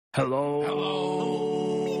Hello.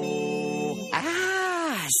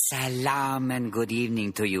 Hello. Salam and good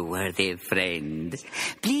evening to you, worthy friend.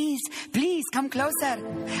 Please, come closer.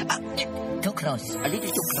 Too close, a little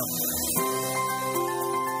too close.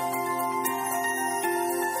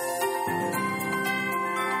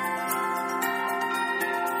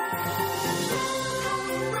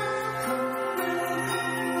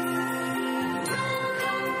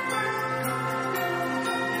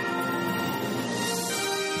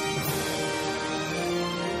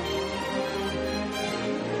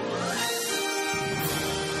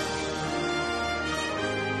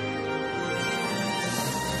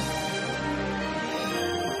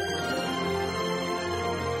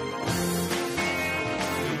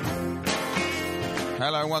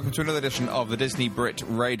 Hello and welcome to another edition of the Disney Brit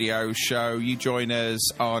Radio Show. You join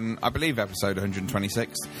us on, I believe, episode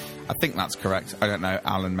 126. I think that's correct. I don't know.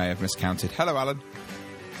 Alan may have miscounted. Hello, Alan.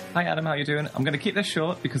 Hi, Adam. How are you doing? I'm going to keep this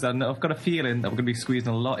short because I've got a feeling that we're going to be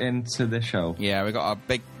squeezing a lot into this show. Yeah, we've got a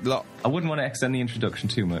big lot. I wouldn't want to extend the introduction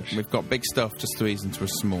too much. We've got big stuff to squeeze into a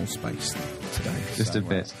small space today. Just a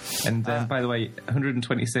bit. And by the way,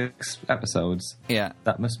 126 episodes. Yeah.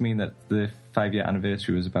 That must mean that the 5-year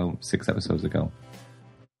anniversary was about 6 episodes ago.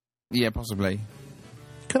 Yeah, possibly.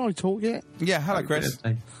 Can I talk yet? Yeah, hello, Chris.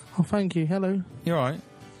 Oh, thank you. Hello. You all right?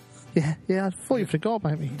 Yeah, I thought you forgot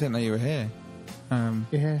about me. Didn't know you were here.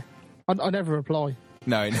 Yeah. I never reply.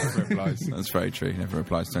 No, he never replies. That's very true. He never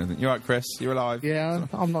replies to anything. You all right, Chris? You alive? Yeah,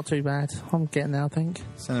 I'm not too bad. I'm getting there, I think.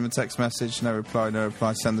 Send him a text message. No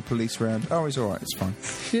reply. Send the police round. Oh, he's all right. It's fine.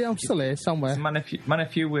 Yeah, I'm still here somewhere. Man, a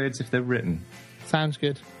few words if they're written. Sounds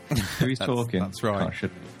good. Who's talking? That's right. Oh,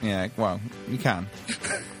 yeah, well, you can.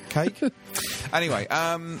 Cake? Anyway,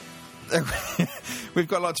 we've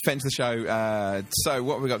got a lot to fit into the show. So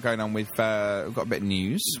what have we got going on? We've got a bit of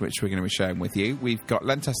news, which we're going to be sharing with you. We've got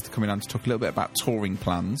Len Tester coming on to talk a little bit about touring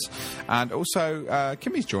plans. And also,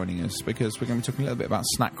 Kimmy's joining us because we're going to be talking a little bit about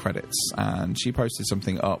snack credits. And she posted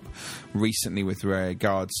something up recently with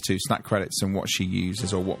regards to snack credits and what she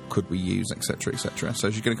uses or what could we use, etc., etc.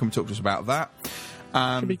 So she's going to come talk to us about that.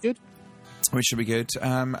 Should be good. Which should be good.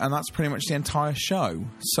 And that's pretty much the entire show.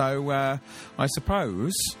 So I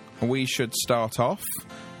suppose we should start off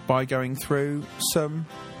by going through some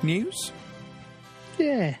news.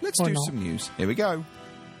 Yeah. Let's do some news. Here we go.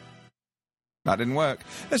 That didn't work.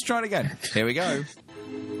 Let's try it again. Here we go.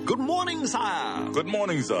 Good morning, sire. Good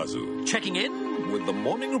morning, Zazu. Checking in with the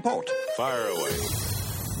morning report. Fire away.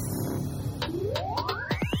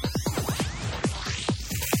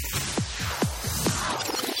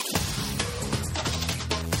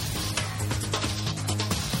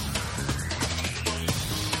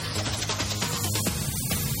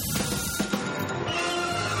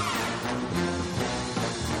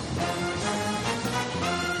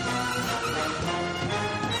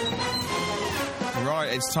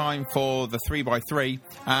 It's time for the 3x3,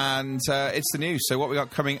 and it's the news. So what we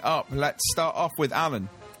got coming up? Let's start off with Alan.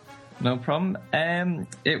 No problem.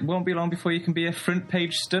 It won't be long before you can be a front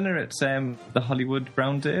page stunner at the Hollywood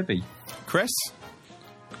Brown Derby. Chris?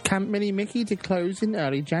 Camp Mini Mickey to close in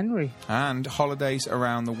early January. And holidays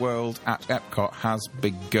around the world at Epcot has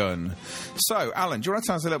begun. So, Alan, do you want to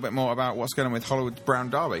tell us a little bit more about what's going on with Hollywood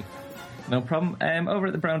Brown Derby? No problem. Over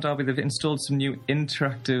at the Brown Derby, they've installed some new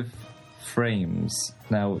interactive frames.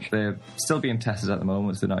 Now, they're still being tested at the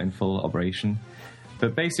moment, so they're not in full operation.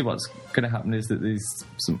 But basically what's going to happen is that there's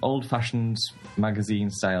some old-fashioned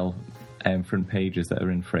magazine-style front pages that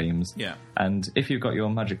are in frames. Yeah. And if you've got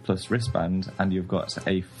your Magic Plus wristband and you've got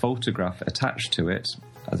a photograph attached to it,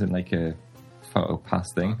 as in like a photo pass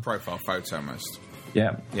thing. A profile photo, almost.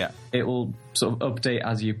 Yeah. Yeah. It will sort of update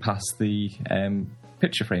as you pass the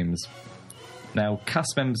picture frames. Now,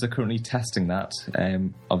 cast members are currently testing that.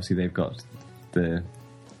 Obviously, they've got the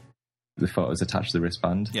photos attached to the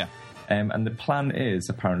wristband. Yeah. And the plan is,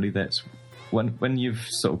 apparently, that when you've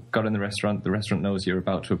sort of got in the restaurant knows you're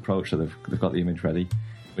about to approach, so they've got the image ready.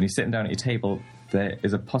 When you're sitting down at your table, there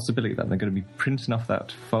is a possibility that they're going to be printing off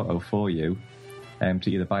that photo for you to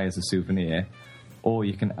either buy as a souvenir, or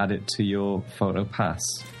you can add it to your photo pass.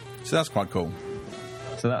 So that's quite cool.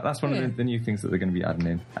 So that's one of the new things that they're going to be adding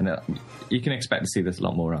in. And you can expect to see this a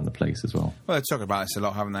lot more around the place as well. Well, they're talking about this a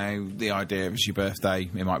lot, haven't they? The idea of it's your birthday,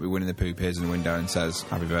 it might be Winnie the Pooh appears in the window and says,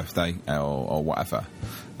 happy birthday, or whatever.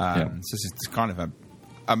 So it's kind of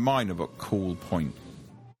a minor but cool point.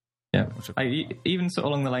 Yeah. Even sort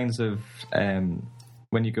of along the lines of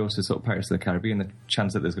when you go to sort of Pirates of the Caribbean, the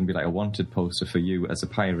chance that there's going to be like a wanted poster for you as a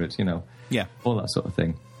pirate, you know. Yeah. All that sort of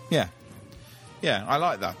thing. Yeah. Yeah, I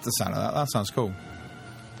like that, the sound of that. That sounds cool.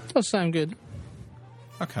 Does sound good.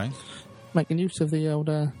 Okay. Making use of the old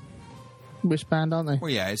wristband, aren't they? Well,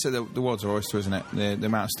 yeah, it's the world's our oyster, isn't it? The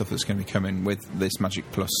amount of stuff that's going to be coming with this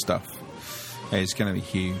Magic Plus stuff is going to be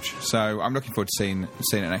huge. So I'm looking forward to seeing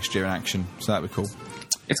it next year in action. So that'd be cool.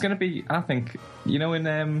 It's going to be, I think, you know,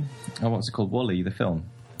 in what's it called, WALL-E, the film.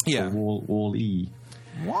 Yeah. WALL-E.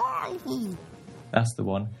 WALL-E. That's the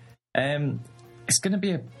one. It's going to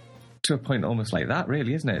be to a point almost like that,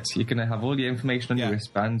 really, isn't it? You're going to have all your information on your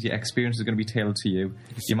wristband. Your experience is going to be tailored to you.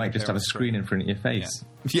 You might just have a screen in front of your face.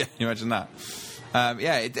 Yeah, you imagine that.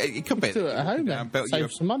 It could be. Do it at home then.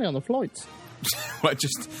 Save some money on the flights. Well,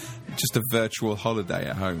 just a virtual holiday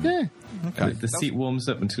at home. Yeah. Okay. The seat warms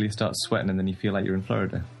up until you start sweating, and then you feel like you're in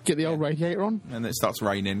Florida. Get the old radiator on. And it starts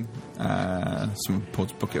raining. Someone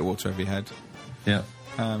pours a bucket of water over your head. Yeah.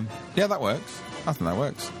 Yeah, that works. I think that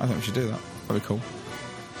works. I think we should do that. That'd be cool.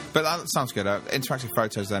 But that sounds good. Interactive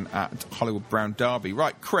photos then at Hollywood Brown Derby.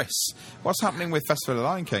 Right, Chris, what's happening with Festival of the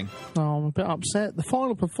Lion King? Oh, I'm a bit upset. The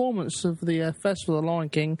final performance of the Festival of the Lion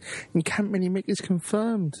King in Camp Mini Mick is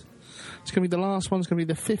confirmed. It's going to be the last one. It's going to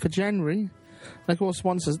be the 5th of January. And of course,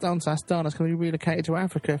 once that's done, it's going to be relocated to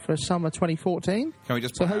Africa for summer 2014. Can we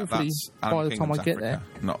just so point hopefully, out by the time I get Africa, there,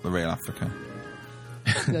 not the real Africa.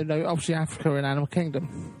 no, obviously Africa and Animal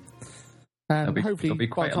Kingdom. And hopefully,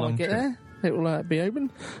 by the time I get there, it will be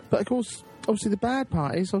open. But of course, obviously, the bad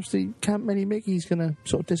part is obviously Camp Mini Mickey's going to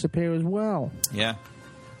sort of disappear as well. Yeah.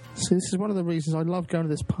 So this is one of the reasons I love going to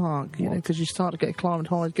this park, you know, because you start to get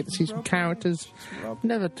acclimatised, get to see some characters.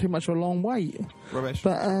 Never too much of a long wait. Rubbish.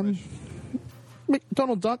 But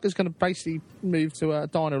Donald Duck is going to basically move to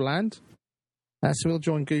Dino Land. So we'll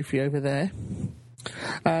join Goofy over there.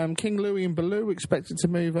 King Louie and Baloo expected to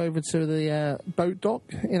move over to the boat dock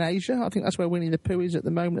in Asia. I think that's where Winnie the Pooh is at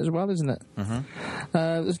the moment as well, isn't it?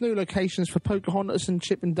 There's new locations for Pocahontas and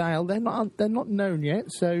Chip and Dale. They're not known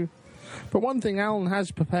yet, so... But one thing, Alan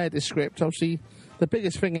has prepared this script. Obviously, the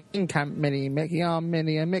biggest thing in Camp Minnie and Mickey are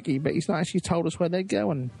Minnie and Mickey, but he's not actually told us where they're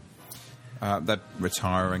going. They're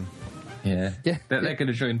retiring. Yeah. They're going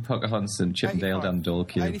to join Pocahontas and Chip and Dale down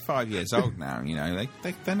Dorky. 85 years old now, you know.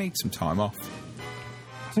 They need some time off.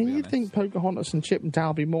 I mean, you'd think Pocahontas and Chip and Dale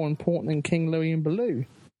would be more important than King Louie and Baloo.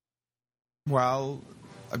 Well,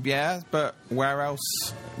 yeah, but where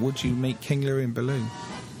else would you meet King Louie and Baloo?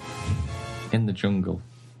 In the jungle.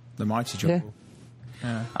 The mighty jungle.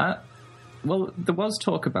 Yeah. Well, there was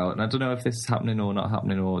talk about, and I don't know if this is happening or not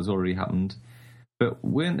happening or has already happened, but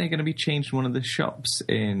weren't they going to be changing one of the shops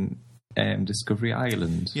in Discovery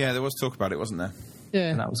Island? Yeah, there was talk about it, wasn't there? Yeah.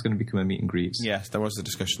 And that was going to become a meet and greet. Yes, there was a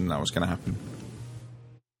discussion that was going to happen.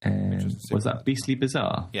 Was that Beastly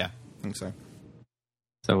Bazaar? Yeah, I think so.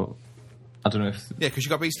 So, I don't know if... Yeah, because you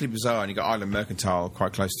got Beastly Bazaar and you got Island Mercantile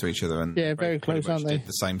quite close to each other. And yeah, very close, aren't they? Did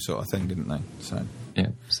the same sort of thing, didn't they? So... Yeah,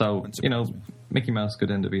 so, you know, Mickey Mouse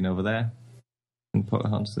could end up being over there and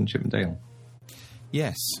Pocahontas and Chip and Dale.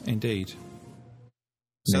 Yes, indeed.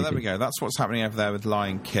 So Maybe. There we go. That's what's happening over there with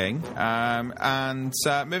Lion King. And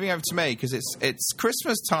moving over to me, because it's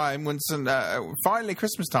Christmas time, finally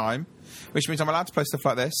Christmas time, which means I'm allowed to play stuff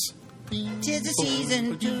like this. 'Tis the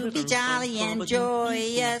season to be jolly and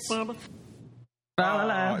joyous.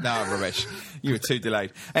 Oh, no, rubbish. You were too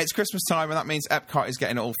delayed. It's Christmas time, and that means Epcot is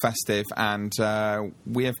getting all festive, and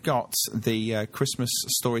we have got the Christmas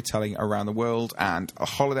storytelling around the world and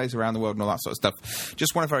holidays around the world and all that sort of stuff.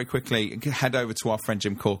 Just want to very quickly head over to our friend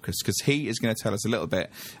Jim Corcus, because he is going to tell us a little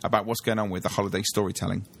bit about what's going on with the holiday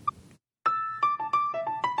storytelling.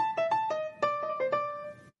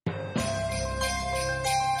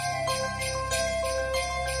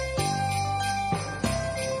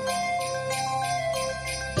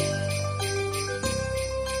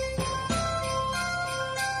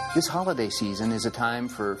 This holiday season is a time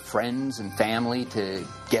for friends and family to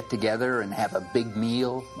get together and have a big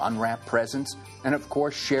meal, unwrap presents, and of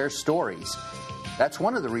course share stories. That's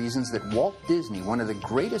one of the reasons that Walt Disney, one of the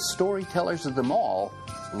greatest storytellers of them all,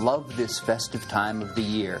 loved this festive time of the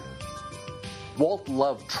year. Walt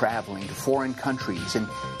loved traveling to foreign countries and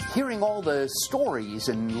hearing all the stories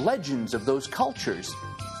and legends of those cultures.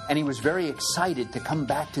 And he was very excited to come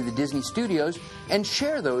back to the Disney studios and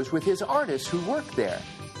share those with his artists who worked there.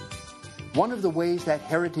 One of the ways that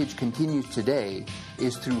heritage continues today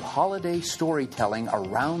is through holiday storytelling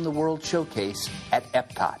around the World Showcase at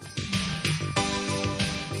Epcot.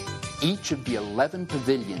 Each of the 11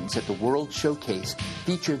 pavilions at the World Showcase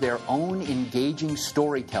feature their own engaging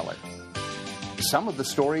storyteller. Some of the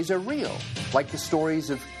stories are real, like the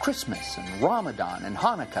stories of Christmas and Ramadan and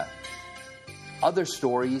Hanukkah. Other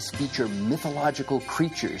stories feature mythological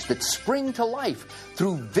creatures that spring to life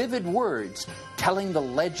through vivid words, telling the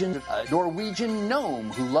legend of a Norwegian gnome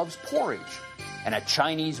who loves porridge. and a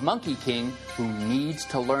Chinese monkey king who needs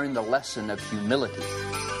to learn the lesson of humility.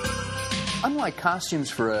 Unlike costumes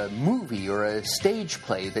for a movie or a stage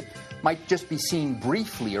play that might just be seen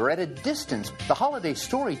briefly or at a distance, the holiday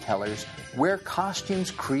storytellers wear costumes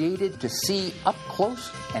created to see up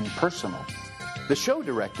close and personal. The show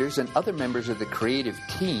directors and other members of the creative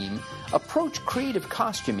team approach creative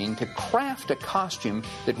costuming to craft a costume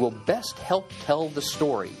that will best help tell the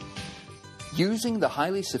story. Using the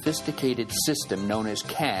highly sophisticated system known as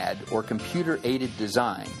CAD, or computer-aided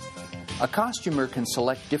design, a costumer can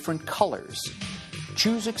select different colors,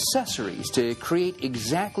 choose accessories to create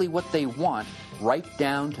exactly what they want, right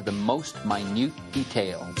down to the most minute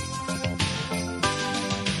detail.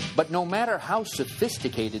 But no matter how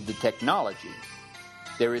sophisticated the technology,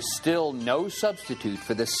 there is still no substitute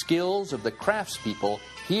for the skills of the craftspeople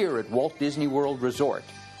here at Walt Disney World Resort.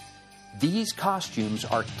 These costumes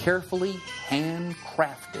are carefully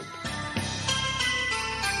handcrafted.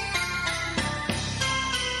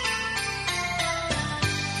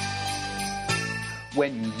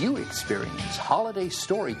 When you experience holiday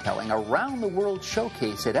storytelling around the world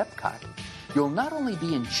showcase at Epcot, you'll not only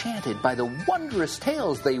be enchanted by the wondrous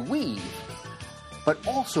tales they weave, but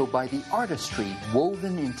also by the artistry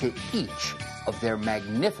woven into each of their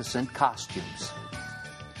magnificent costumes.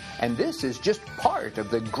 And this is just part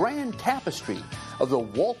of the grand tapestry of the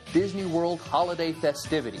Walt Disney World holiday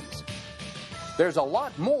festivities. There's a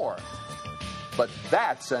lot more, but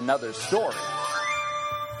that's another story.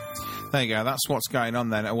 There you go. That's what's going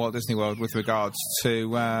on then at Walt Disney World with regards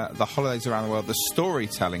to the holidays around the world, the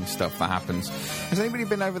storytelling stuff that happens. Has anybody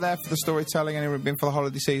been over there for the storytelling? Anyone been for the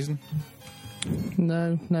holiday season?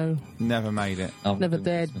 No. Never made it. Never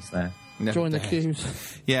dared. Join the queues.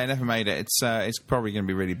 Yeah, never made it. It's probably going to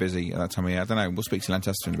be really busy at that time of year. I don't know. We'll speak to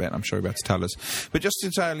Lancaster in a bit. I'm sure he'll be able to tell us. But just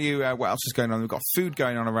to tell you what else is going on, we've got food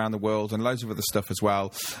going on around the world and loads of other stuff as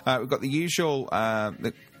well. We've got the usual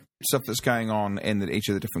stuff that's going on in each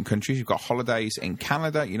of the different countries. You've got holidays in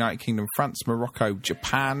Canada, United Kingdom, France, Morocco,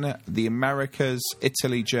 Japan, the Americas,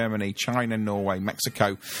 Italy, Germany, China, Norway,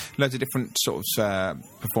 Mexico. Loads of different sort of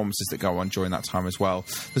performances that go on during that time as well.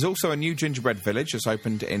 There's also a new gingerbread village that's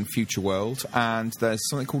opened in Future World, and there's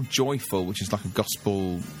something called Joyful, which is like a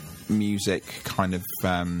gospel music kind of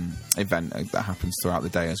event that happens throughout the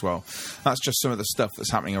day as well. That's just some of the stuff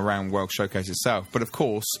that's happening around World Showcase itself. But of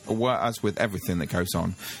course, as with everything that goes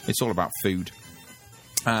on, it's all about food.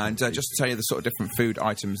 And just to tell you the sort of different food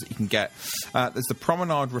items that you can get, there's the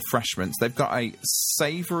Promenade Refreshments. They've got a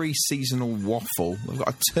savoury seasonal waffle. They've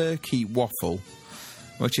got a turkey waffle,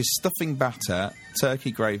 which is stuffing batter,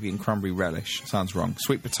 turkey gravy and cranberry relish. Sounds wrong.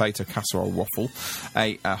 Sweet potato casserole waffle.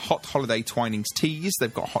 A hot holiday Twinings teas.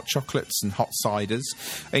 They've got hot chocolates and hot ciders.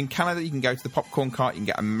 In Canada, you can go to the popcorn cart. You can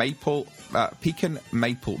get a pecan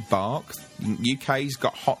maple bark. UK's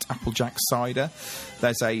got hot Applejack cider.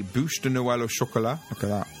 There's a bûche de Noël au chocolat. Look at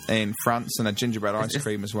that. In France, and a gingerbread ice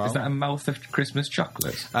cream as well. Is that a mouth of Christmas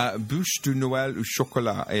chocolate? Bûche de Noël au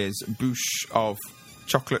chocolat is bûche of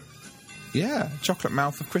chocolate. Yeah, chocolate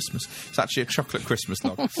mouth of Christmas. It's actually a chocolate Christmas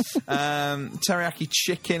log. Teriyaki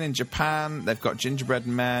chicken in Japan. They've got gingerbread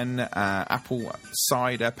men, apple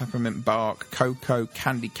cider, peppermint bark, cocoa,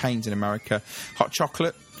 candy canes in America, hot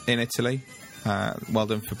chocolate in Italy. Well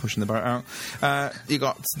done for pushing the boat out. You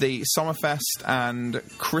got the Sommerfest and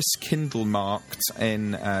Christkindlmarkt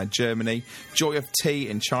in Germany, Joy of Tea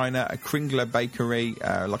in China, a Kringler bakery,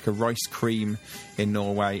 like a rice cream in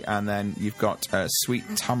Norway, and then you've got sweet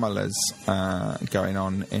tamales going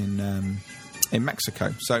on in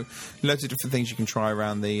Mexico. So loads of different things you can try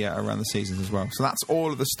around the seasons as well. So that's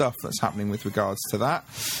all of the stuff that's happening with regards to that.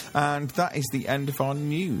 And that is the end of our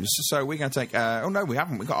news. So we're going to take... oh, no, we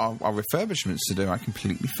haven't. We've got our refurbishments to do. I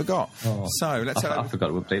completely forgot. Oh, so let's... I forgot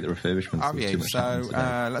to update the refurbishments. Have you? So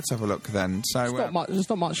let's have a look then. So there's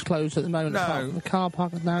not much closed at the moment. No. The car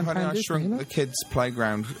park at downtown Honey, I Disney, Shrunk isn't the it? kids'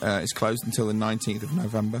 playground is closed until the 19th of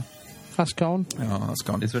November. That's gone. Oh, that's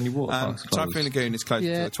gone. Is there any water parks closed? Typhoon Lagoon is closed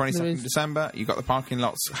Yeah, until the 22nd of December. You've got the parking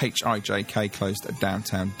lots HIJK closed at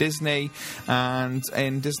Downtown Disney. And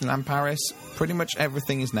in Disneyland Paris, pretty much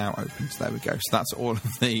everything is now open. So there we go. So that's all of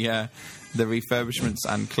the refurbishments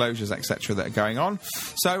and closures, etc., that are going on.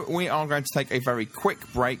 So we are going to take a very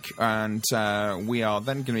quick break, and we are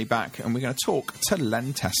then going to be back, and we're going to talk to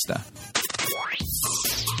Len Tester.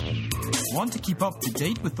 Want to keep up to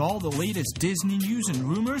date with all the latest Disney news and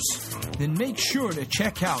rumors? Then make sure to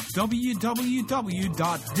check out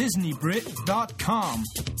www.disneybrit.com,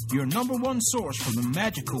 your number one source for the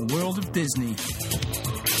magical world of Disney.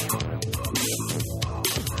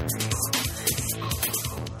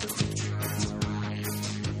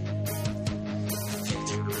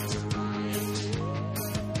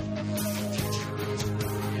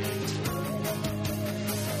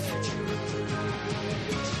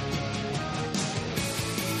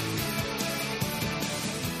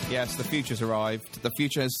 Yes, the future's arrived. The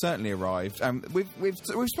future has certainly arrived. We've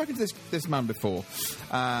spoken to this man before,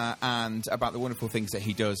 and about the wonderful things that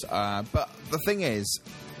he does. But the thing is,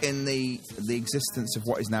 in the existence of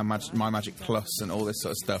what is now My Magic Plus and all this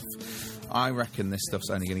sort of stuff, I reckon this stuff's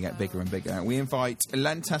only going to get bigger and bigger. We invite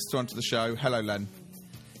Len Tester onto the show. Hello, Len.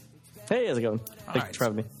 Hey, how's it going? Thanks for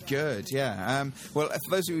having me. Good, yeah. Well, for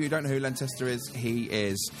those of you who don't know who Len Tester is, he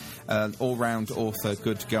is an all-round author,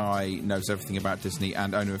 good guy, knows everything about Disney,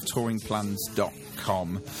 and owner of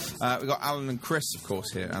touringplans.com. We've got Alan and Chris, of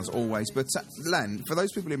course, here, as always. But, Len, for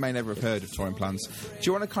those people who may never have heard of Touring Plans, do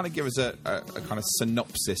you want to kind of give us a kind of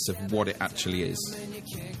synopsis of what it actually is?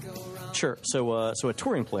 Sure. So a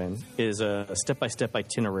touring plan is a step-by-step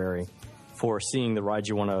itinerary for seeing the ride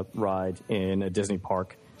you want to ride in a Disney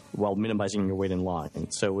park, while minimizing your wait in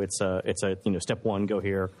line. So it's a step 1, go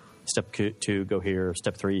here, step 2, go here,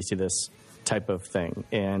 step 3, see this type of thing.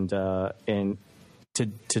 And to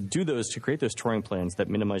do those, to create those touring plans that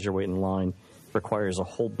minimize your wait in line, requires a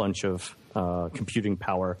whole bunch of computing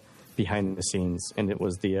power behind the scenes. And it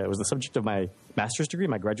was the subject of my master's degree,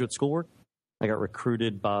 my graduate schoolwork. I got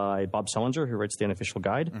recruited by Bob Selinger, who writes the unofficial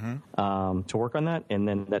guide, to work on that, and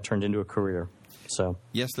then that turned into a career. So,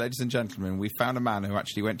 yes, ladies and gentlemen, we found a man who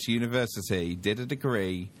actually went to university, did a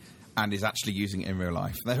degree, and is actually using it in real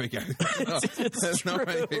life. There we go. There's not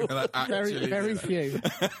many people that actually very few.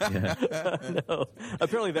 No,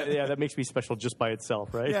 apparently that makes me special just by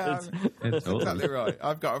itself, right? Yeah, that's exactly right.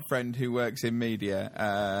 I've got a friend who works in media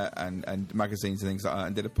and magazines and things like that,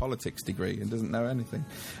 and did a politics degree and doesn't know anything.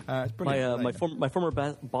 It's brilliant. My former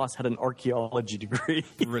boss had an archaeology degree.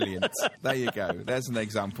 Brilliant. There you go. There's an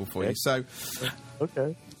example for you. So.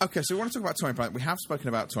 Okay, so we want to talk about touring plans. We have spoken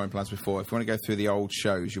about touring plans before. If you want to go through the old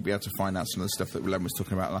shows, you'll be able to find out some of the stuff that Len was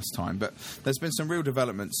talking about last time. But there's been some real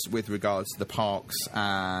developments with regards to the parks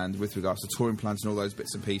and with regards to touring plans and all those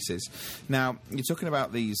bits and pieces. Now, you're talking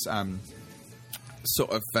about these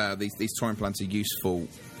these touring plans are useful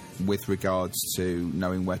with regards to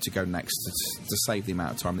knowing where to go next to save the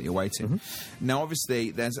amount of time that you're waiting. Now,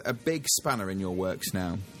 obviously, there's a big spanner in your works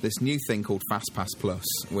now. This new thing called FastPass Plus,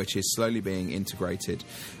 which is slowly being integrated.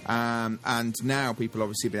 And now people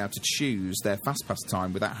obviously have been able to choose their FastPass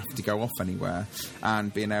time without having to go off anywhere,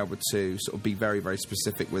 and being able to sort of be very, very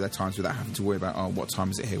specific with their times without having to worry about, what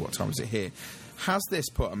time is it here, what time is it here. Has this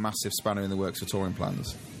put a massive spanner in the works for touring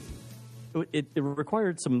plans? It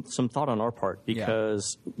required some thought on our part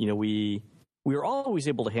because we were always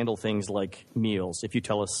able to handle things like meals. If you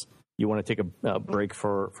tell us you want to take a break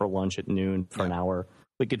for lunch at noon for an hour,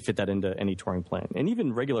 we could fit that into any touring plan. And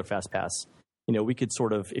even regular Fast Pass, we could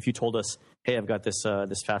sort of, if you told us, hey, I've got this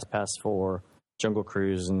Fast Pass for Jungle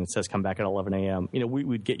Cruise and it says come back at 11 a.m.,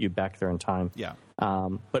 we'd get you back there in time. Yeah.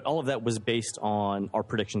 But all of that was based on our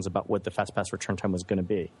predictions about what the Fast Pass return time was going to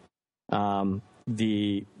be. When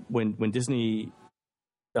Disney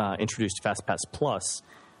introduced FastPass Plus,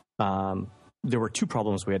 there were two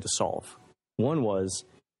problems we had to solve. One was,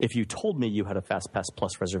 if you told me you had a FastPass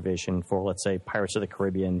Plus reservation for, let's say, Pirates of the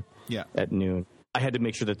Caribbean at noon, I had to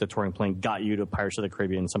make sure that the touring plane got you to Pirates of the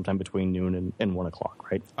Caribbean sometime between noon and 1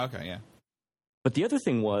 o'clock, right? Okay, yeah. But the other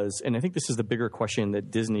thing was, and I think this is the bigger question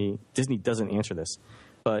that Disney doesn't answer this,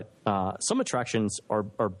 but some attractions are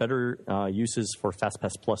better uses for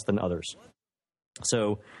FastPass Plus than others.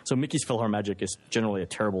 So Mickey's PhilharMagic is generally a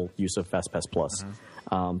terrible use of FastPass Plus,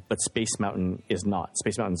 but Space Mountain is not.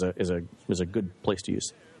 Space Mountain is a good place to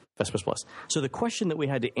use FastPass Plus. So the question that we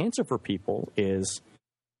had to answer for people is,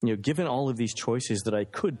 given all of these choices that I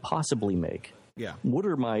could possibly make, what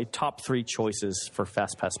are my top 3 choices for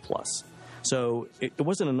FastPass Plus? So it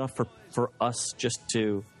wasn't enough for us just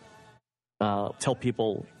to tell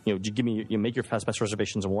people, make your FastPass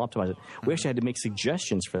reservations and we'll optimize it. We actually had to make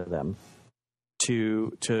suggestions for them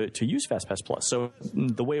to use FastPass Plus. So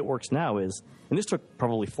the way it works now is, and this took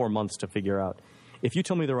probably 4 months to figure out, if you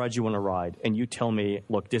tell me the ride you want to ride and you tell me,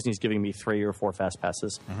 look, Disney's giving me 3 or 4 fast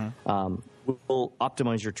passes, we'll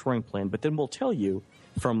optimize your touring plan, but then we'll tell you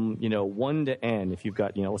from 1 to N, if you've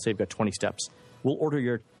got, let's say you've got 20 steps, we'll order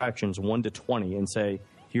your attractions 1 to 20 and say,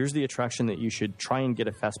 here's the attraction that you should try and get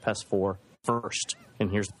a fast pass for first, and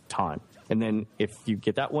here's the time. And then if you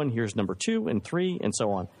get that one, here's number 2 and 3 and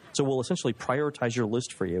so on. So we'll essentially prioritize your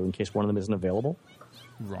list for you in case one of them isn't available.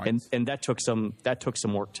 Right. And that took some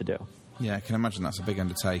work to do. Yeah, I can imagine that's a big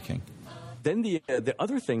undertaking. Then the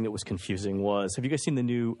other thing that was confusing was, have you guys seen the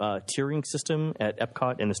new tiering system at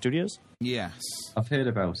Epcot and the studios? Yes. I've heard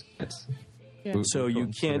about it. Yeah. So you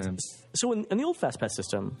can't. So in the old FastPass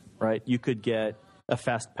system, right, you could get a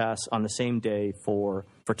Fast Pass on the same day for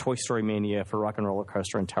Toy Story Mania, for Rock and Roller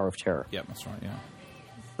Coaster, and Tower of Terror. Yeah, that's right, yeah.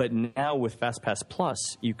 But now with FastPass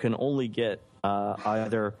Plus, you can only get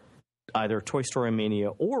either Toy Story Mania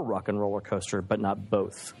or Rock and Roller Coaster, but not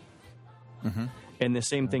both. Mm-hmm. And the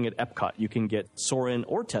same thing at Epcot. You can get Soarin'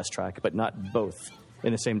 or Test Track, but not both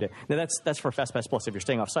in the same day. Now, that's for FastPass Plus. If you're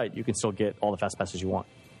staying off-site, you can still get all the Fast Passes you want,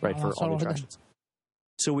 right, for all the attractions.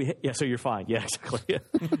 So so you're fine. Yeah, exactly. Yeah.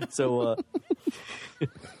 So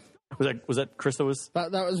was that Chris that was?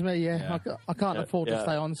 That was me, yeah. I can't afford to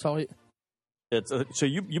stay on-site. So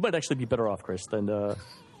you might actually be better off, Chris, than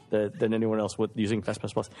anyone else with using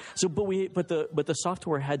FastPass Plus. So, but the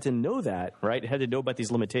software had to know that, right? It had to know about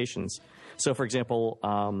these limitations. So, for example,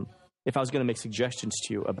 if I was going to make suggestions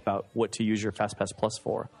to you about what to use your FastPass Plus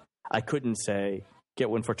for, I couldn't say get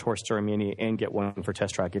one for Toy Story Mania and get one for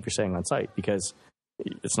Test Track if you're staying on site, because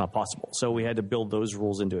it's not possible. So we had to build those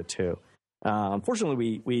rules into it too.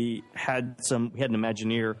 Unfortunately, we had an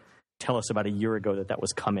Imagineer tell us about a year ago that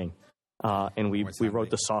was coming, and we wrote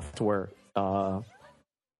the software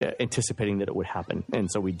anticipating that it would happen, and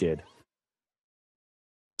so we did.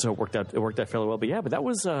 So it worked out fairly well. But yeah, but that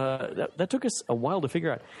was that took us a while to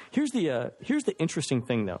figure out. Here's the interesting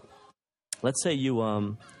thing, though. Let's say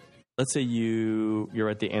you're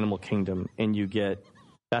at the Animal Kingdom and you get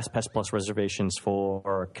FastPass Plus reservations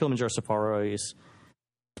for Kilimanjaro Safaris,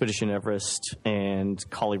 Expedition Everest, and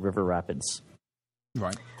Kali River Rapids.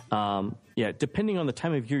 Right. Depending on the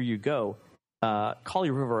time of year you go, Kali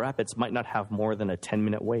River Rapids might not have more than a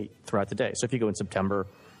 10-minute wait throughout the day. So if you go in September,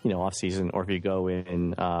 off season, or if you go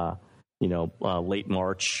in, late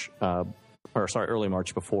March, early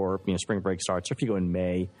March before spring break starts, or if you go in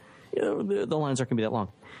May, the lines aren't going to be that long.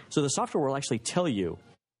 So the software will actually tell you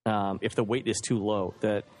if the wait is too low,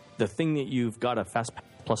 that the thing that you've got a FastPass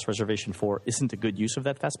Plus reservation for isn't a good use of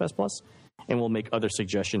that FastPass Plus, and will make other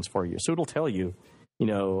suggestions for you. So it'll tell you, you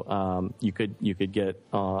could get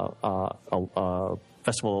a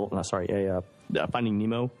Finding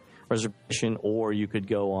Nemo reservation, or you could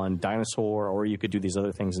go on Dinosaur, or you could do these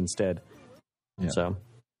other things instead. Yeah. So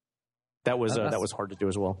that was hard to do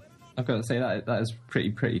as well. I've got to say that is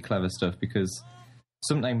pretty clever stuff, because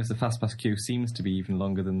sometimes the FastPass queue seems to be even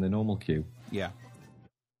longer than the normal queue. Yeah,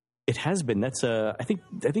 it has been. That's I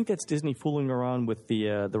think that's Disney fooling around with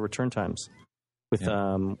the return times, with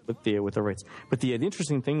the rates. But the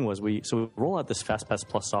interesting thing was we roll out this FastPass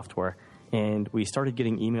Plus software, and we started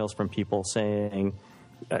getting emails from people saying,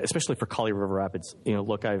 especially for Kali River Rapids,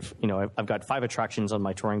 look, I've got 5 attractions on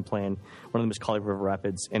my touring plan. One of them is Kali River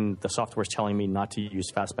Rapids, and the software is telling me not to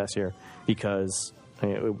use FastPass here because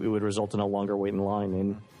it would result in a longer wait in line.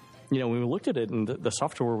 And when we looked at it, and the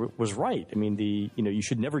software was right. I mean, you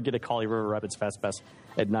should never get a Kali River Rapids FastPass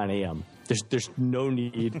at 9 a.m. There's no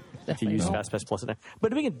need to use FastPass Plus at night.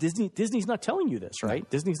 But again, Disney's not telling you this, right?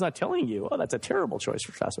 Disney's not telling you, oh, that's a terrible choice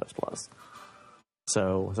for FastPass Plus.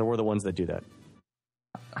 So we're the ones that do that.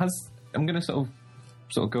 I'm going to sort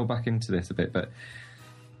of go back into this a bit, but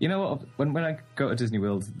when I go to Disney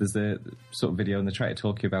World, there's a sort of video, and they try to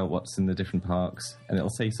talk you about what's in the different parks, and it'll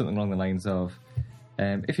say something along the lines of,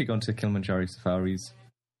 if you're going to Kilimanjaro Safaris,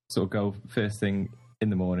 sort of go first thing in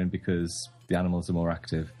the morning because the animals are more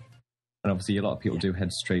active. And obviously a lot of people do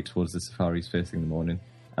head straight towards the safaris first thing in the morning,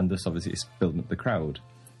 and thus obviously it's building up the crowd.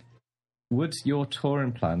 Would your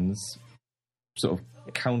touring plans sort of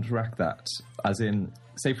counteract that? As in,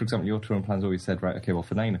 say for example, your touring plans always said, right, okay, well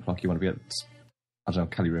for 9 o'clock you want to be at, I don't know,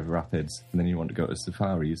 Kali River Rapids, and then you want to go to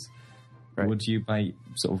safaris. Right. Would you, by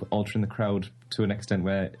sort of altering the crowd to an extent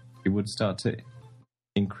where it would start to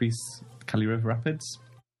increase Kali River Rapids?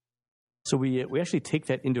 So we actually take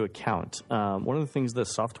that into account. One of the things the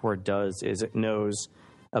software does is it knows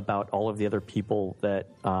about all of the other people that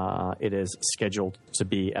it is scheduled to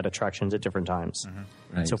be at attractions at different times.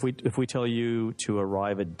 Mm-hmm. Right. So if we tell you to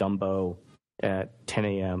arrive at Dumbo at 10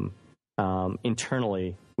 a.m.,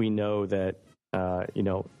 internally we know that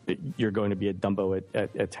you're going to be at Dumbo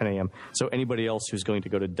at 10 a.m. So anybody else who's going to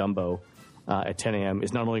go to Dumbo at 10 a.m.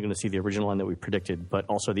 is not only going to see the original line that we predicted, but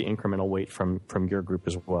also the incremental weight from your group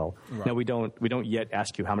as well. Right. Now we don't yet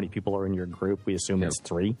ask you how many people are in your group. We assume it's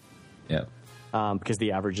 3. Yeah. Because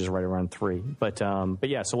the average is right around 3. But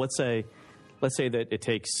yeah. So let's say that it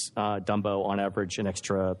takes Dumbo on average an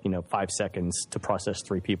extra 5 seconds to process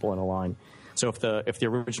 3 people in a line. So if the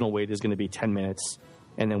original wait is going to be 10 minutes,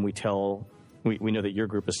 and then we know that your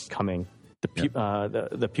group is coming.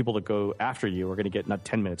 The people that go after you are going to get not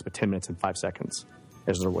 10 minutes, but 10 minutes and 5 seconds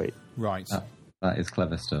as their wait. Right. That is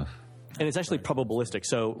clever stuff. And it's actually probabilistic.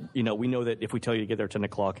 So, we know that if we tell you to get there at 10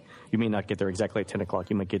 o'clock, you may not get there exactly at 10 o'clock.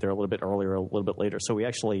 You might get there a little bit earlier, a little bit later. So we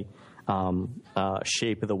actually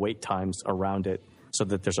shape the wait times around it so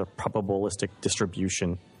that there's a probabilistic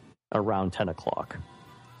distribution around 10 o'clock.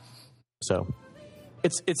 So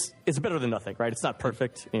it's better than nothing, right? It's not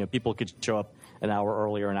perfect. You know, people could show up an hour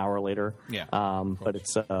earlier, an hour later. Yeah. But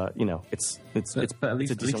it's you know, it's but at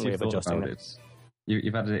least a decent way of adjusting it.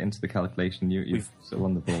 You've added it into the calculation. You've sort of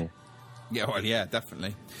won the ball. Yeah, well, yeah,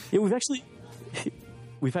 definitely. Yeah,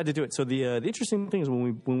 we've had to do it. So the interesting thing is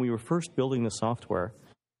when we were first building the software,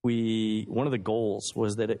 one of the goals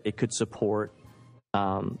was that it could support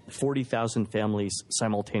 40,000 families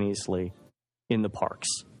simultaneously in the parks.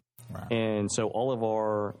 Wow. And so all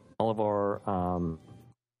of our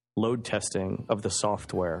load testing of the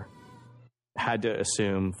software had to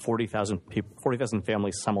assume 40,000 people, 40,000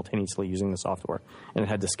 families simultaneously using the software, and it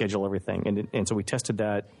had to schedule everything. And so we tested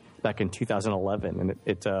that back in 2011,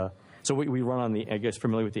 and so we run on I guess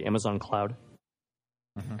familiar with the Amazon cloud.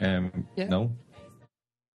 Yeah. No.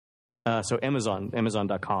 So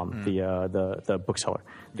Amazon.com, the bookseller,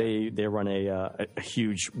 they run a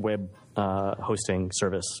huge web hosting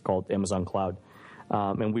service called Amazon Cloud,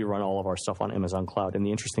 and we run all of our stuff on Amazon Cloud. And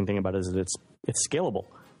the interesting thing about it is that it's scalable,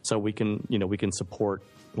 so we can support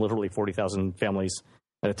literally 40,000 families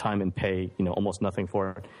at a time and pay almost nothing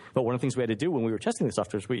for it. But one of the things we had to do when we were testing the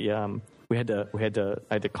software is I had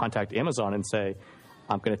to contact Amazon and say,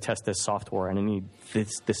 I'm going to test this software, and I need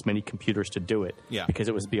this many computers to do it, because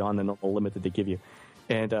it was beyond the normal limit that they give you.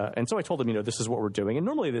 And so I told them, this is what we're doing. And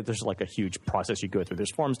normally there's like a huge process you go through.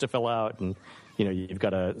 There's forms to fill out, and you've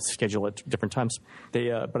got to schedule at different times.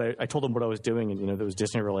 But I told them what I was doing, and that was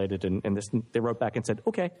Disney related, and they wrote back and said,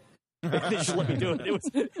 okay. They just let me do it.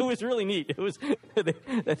 It was really neat.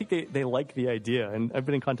 I think they like the idea, and I've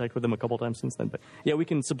been in contact with them a couple times since then. But yeah, we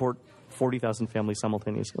can support 40,000 families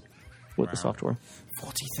simultaneously with the software.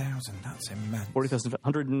 40,000, that's immense.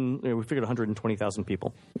 40,000, we figured 120,000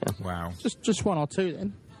 people. Yeah. Wow. Just one or two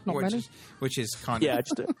then, not many. Which is kind of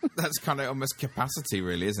that's kind of almost capacity,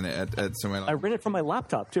 really, isn't it? At somewhere like I ran it from my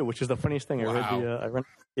laptop too, which is the funniest thing. Wow.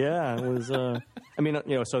 Yeah, it was. I mean,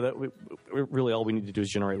 so that we really all we need to do is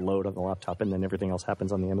generate load on the laptop, and then everything else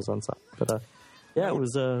happens on the Amazon side. But yeah, it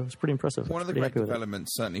was pretty impressive. One of the great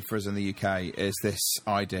developments, certainly for us in the UK, is this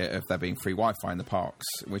idea of there being free Wi-Fi in the parks,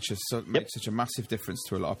 which has made such a massive difference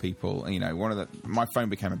to a lot of people. My phone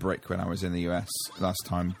became a brick when I was in the US last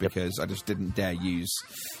time because I just didn't dare use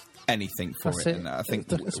anything for it. And I think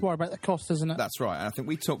it's more about the cost, isn't it? That's right. And I think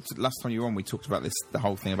we talked last time you were on. We talked about the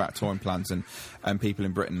whole thing about touring plans and people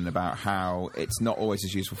in Britain, about how it's not always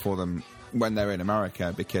as useful for them when they're in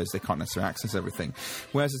America because they can't necessarily access everything.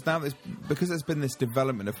 Whereas now because there's been this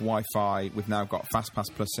development of Wi-Fi, we've now got FastPass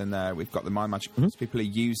Plus in there. We've got the MyMagic Plus. People are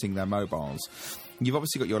using their mobiles. You've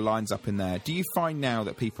obviously got your lines up in there. Do you find now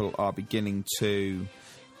that people are beginning to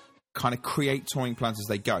kind of create touring plans as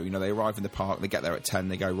they go? They arrive in the park, they get there at 10,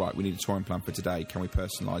 they go, right, we need a touring plan for today. Can we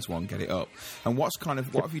personalise one, get it up? And what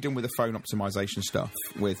have you done with the phone optimisation stuff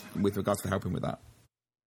with regards to helping with that?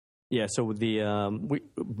 Yeah, so the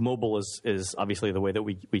mobile is obviously the way that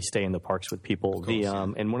we stay in the parks with people. Of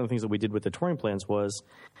course, and one of the things that we did with the touring plans was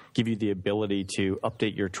give you the ability to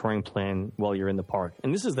update your touring plan while you're in the park.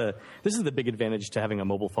 And this is the big advantage to having a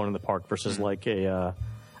mobile phone in the park versus like a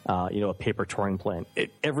paper touring plan.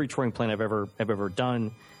 Every touring plan I've ever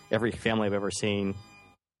done, every family I've ever seen,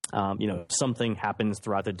 something happens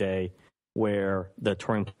throughout the day where the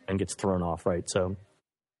touring plan gets thrown off, right? So,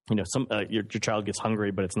 your child gets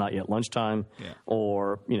hungry, but it's not yet lunchtime,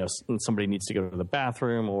 or somebody needs to go to the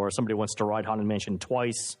bathroom, or somebody wants to ride Haunted Mansion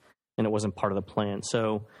twice, and it wasn't part of the plan.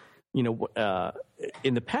 So, in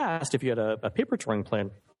the past, if you had a paper touring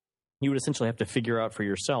plan, you would essentially have to figure out for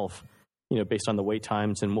yourself, based on the wait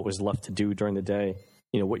times and what was left to do during the day,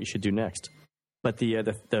 what you should do next. But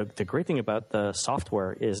the great thing about the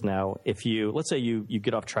software is now, if let's say you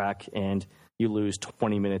get off track and you lose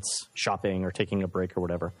 20 minutes shopping or taking a break or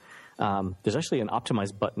whatever, there's actually an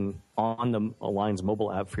optimize button on the Alliance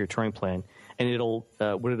mobile app for your touring plan, and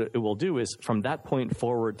what it will do is from that point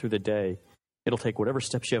forward through the day, it'll take whatever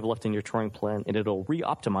steps you have left in your touring plan and it'll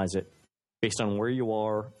re-optimize it based on where you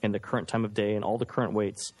are and the current time of day and all the current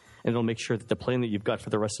weights. And it'll make sure that the plan that you've got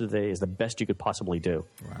for the rest of the day is the best you could possibly do.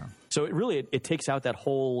 Wow. So it takes out that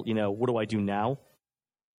whole, what do I do now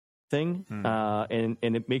thing, and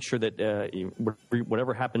it makes sure that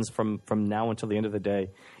whatever happens from now until the end of the day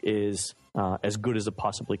is as good as it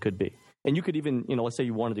possibly could be. And you could even, let's say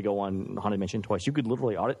you wanted to go on Haunted Mansion twice, you could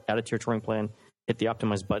literally add it to your touring plan, hit the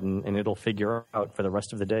optimize button, and it'll figure out for the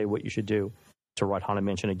rest of the day what you should do to ride Haunted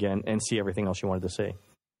Mansion again and see everything else you wanted to see.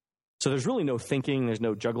 So there's really no thinking, there's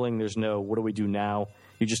no juggling, there's no what do we do now.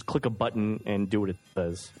 You just click a button and do what it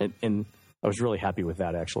says. And I was really happy with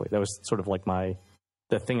that, actually. That was sort of like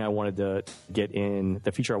the thing I wanted to get in,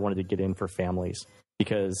 the feature I wanted to get in for families.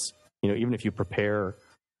 Because, even if you prepare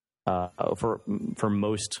for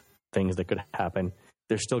most things that could happen.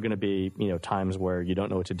 There's still going to be, times where you don't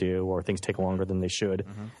know what to do or things take longer than they should,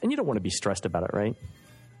 and you don't want to be stressed about it, right?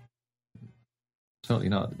 Totally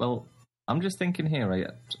not. Well, I'm just thinking here, right,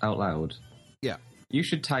 out loud. Yeah. You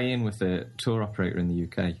should tie in with a tour operator in the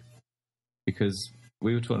UK, because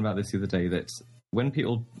we were talking about this the other day, that when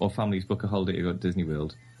people or families book a holiday to go to Disney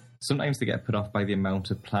World, sometimes they get put off by the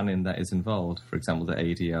amount of planning that is involved. For example, the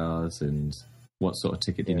ADRs and what sort of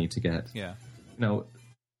ticket you need to get. Yeah.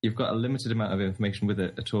 You've got a limited amount of information with a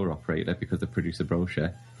tour operator because they produce a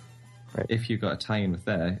brochure. Right. If you've got a tie-in with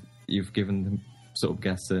there, you've given them sort of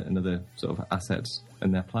guests another sort of asset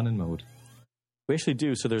in their planning mode. We actually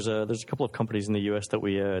do. So there's a couple of companies in the U.S. that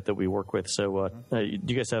we work with. So do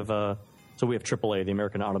you guys have? So we have AAA, the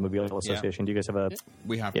American Automobile Association. Do you guys have a?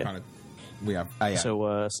 We have we have.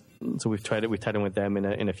 So we've tried it. We've tied in with them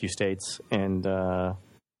in a few states, and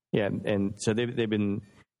and so they've been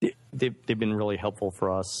really helpful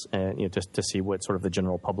for us, and just to see what sort of the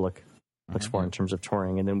general public looks for in terms of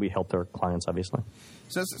touring, and then we help their clients, obviously.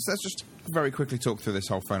 So let's just very quickly talk through this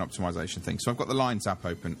whole phone optimization thing. So I've got the Lines app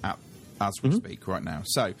open as we speak right now.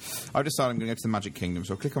 So I've decided I'm going to go to the Magic Kingdom.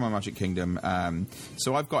 So I'll click on my Magic Kingdom.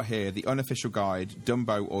 So I've got here the unofficial guide,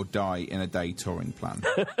 Dumbo or Die in a Day touring plan,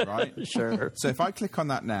 right? Sure. So if I click on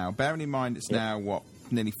that now, bearing in mind it's now,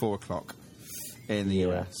 nearly 4 o'clock in the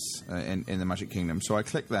US, in the Magic Kingdom. So I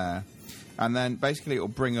click there, and then basically it'll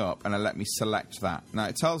bring up and it'll let me select that. Now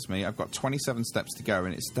it tells me I've got 27 steps to go,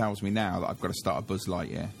 and it tells me now that I've got to start a Buzz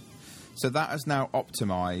Lightyear. So that has now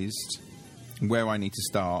optimized where I need to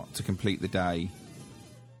start to complete the day.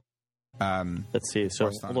 Let's see.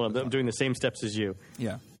 So hold on, I'm doing the same steps as you.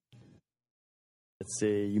 Yeah. Let's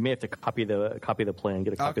see. You may have to copy the plan.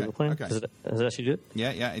 Get a copy of the plan. Okay. Does it actually do it?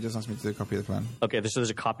 Yeah. It does ask me to do a copy of the plan. Okay. So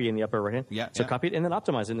there's a copy in the upper right hand. Yeah. So copy it and then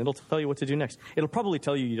optimize it, and it'll tell you what to do next. It'll probably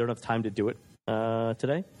tell you don't have time to do it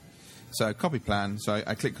today. So copy plan. So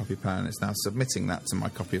I click copy plan. It's now submitting that to my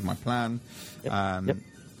copy of my plan. Yep.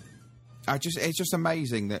 It's just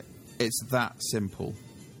amazing that it's that simple.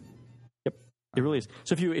 Yep, it really is.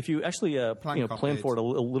 So if you actually plan for it a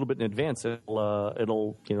little bit in advance,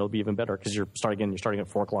 it'll be even better, because you're starting at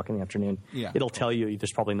 4 o'clock in the afternoon. Yeah. It'll tell you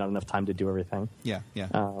there's probably not enough time to do everything. Yeah.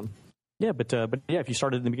 But if you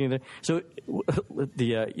started in the beginning, so what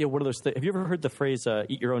are those? Have you ever heard the phrase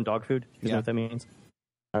 "eat your own dog food"? You know what that means?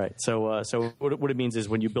 All right. So what it means is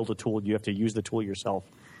when you build a tool, you have to use the tool yourself.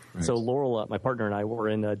 Right. So Laurel, my partner, and I were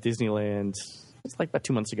in Disneyland. It's like about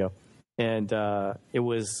 2 months ago. And it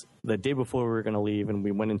was the day before we were going to leave, and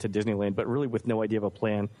we went into Disneyland, but really with no idea of a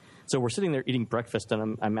plan. So we're sitting there eating breakfast,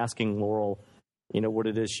 and I'm asking Laurel, what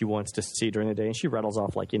it is she wants to see during the day. And she rattles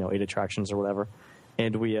off 8 attractions or whatever.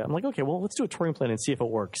 And I'm like, okay, well, let's do a touring plan and see if it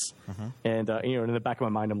works. And, in the back of my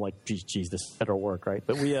mind, I'm like, geez, this better work, right?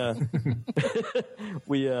 But we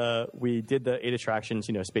we did the 8 attractions,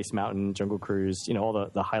 Space Mountain, Jungle Cruise, all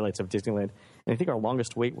the highlights of Disneyland. And I think our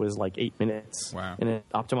longest wait was 8 minutes. Wow. And it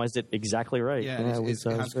optimized it exactly right. Yeah, it has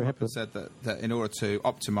come up and said that in order to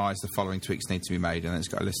optimize, the following tweaks need to be made, and it's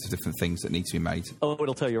got a list of different things that need to be made. Oh,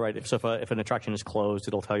 it'll tell you, right. So if an attraction is closed,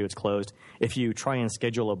 it'll tell you it's closed. If you try and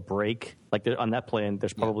schedule a break, on that plan,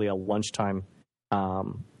 there's probably a lunchtime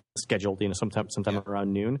scheduled, sometime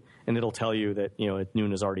around noon, and it'll tell you that,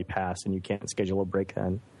 noon has already passed and you can't schedule a break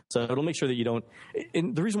then. So it'll make sure that you don't.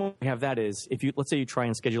 And the reason why we have that is let's say you try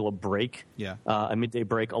and schedule a break, a midday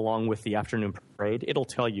break along with the afternoon parade, it'll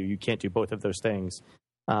tell you can't do both of those things.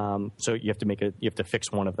 So you have to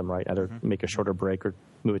fix one of them, right? Either make a shorter break or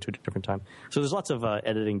move it to a different time. So there's lots of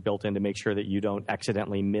editing built in to make sure that you don't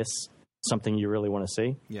accidentally miss something you really want to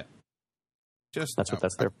see. Yeah. That's what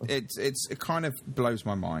that's there for. It kind of blows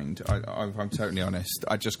my mind. I'm totally honest.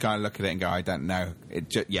 I just kind of look at it and go, I don't know.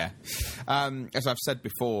 As I've said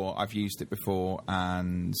before, I've used it before,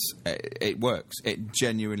 and it works. It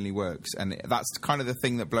genuinely works, and that's kind of the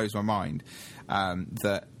thing that blows my mind.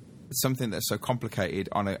 That something that's so complicated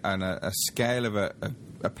on a scale of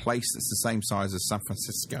a place that's the same size as San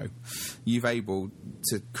Francisco, you've able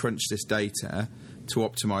to crunch this data to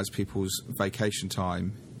optimize people's vacation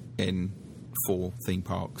time in 4 theme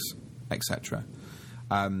parks, etc.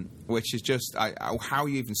 Which is just how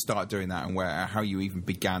you even start doing that, and how you even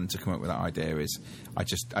began to come up with that idea is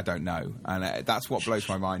I don't know, and that's what blows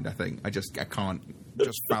my mind. I think I can't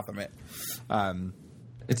just fathom it.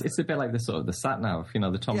 It's a bit like the sat nav, the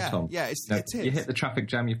TomTom. Yeah, it is. You hit the traffic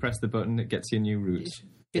jam, you press the button, it gets you a new route.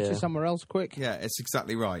 Get you somewhere else quick. Yeah, it's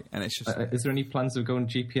exactly right, and it's just. Is there any plans of going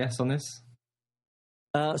GPS on this?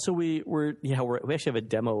 So we actually have a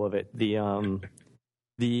demo of it.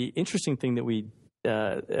 The interesting thing that we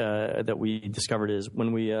that we discovered is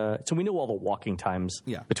when we so we know all the walking times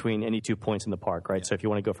between any 2 points in the park, right? So if you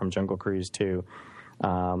want to go from Jungle Cruise to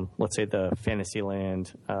let's say the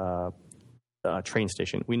Fantasyland train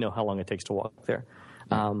station, we know how long it takes to walk there.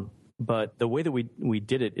 But the way that we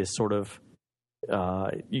did it is sort of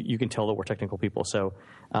you can tell that we're technical people. So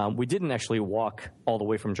we didn't actually walk all the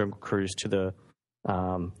way from Jungle Cruise to the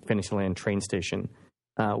Fantasyland train station.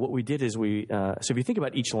 What we did is so if you think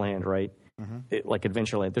about each land, right, like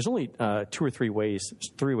Adventureland, there's only 2 or 3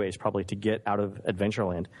 ways probably to get out of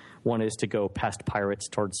Adventureland. One is to go past Pirates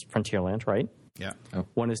towards Frontierland, right? Yeah. Oh.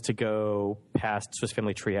 One is to go past Swiss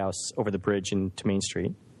Family Treehouse over the bridge into Main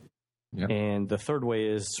Street. Yep. And the third way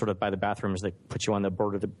is sort of by the bathrooms that put you on the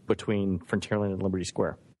border between Frontierland and Liberty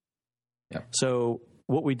Square. Yep. So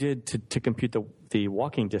what we did to compute the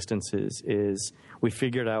walking distances is we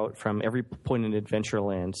figured out from every point in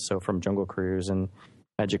Adventureland, so from Jungle Cruise and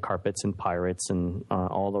Magic Carpets and Pirates and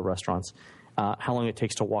all the restaurants, how long it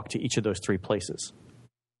takes to walk to each of those 3 places.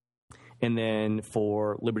 And then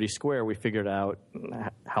for Liberty Square, we figured out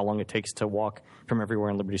how long it takes to walk from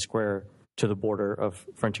everywhere in Liberty Square to the border of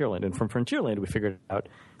Frontierland. And from Frontierland, we figured out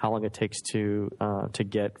how long it takes to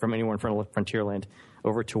get from anywhere in front of Frontierland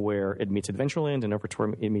over to where it meets Adventureland and over to where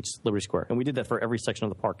it meets Liberty Square. And we did that for every section of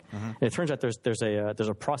the park. And it turns out there's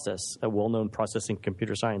a process, a well-known process in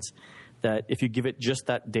computer science, that if you give it just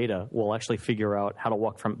that data, will actually figure out how to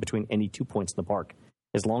walk from between any 2 points in the park,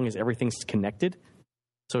 as long as everything's connected.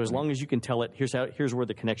 So as long as you can tell it, here's where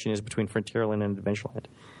the connection is between Frontierland and Adventureland,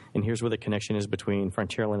 and here's where the connection is between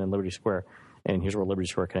Frontierland and Liberty Square, and here's where Liberty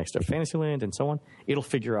Square connects to Fantasyland, and so on. It'll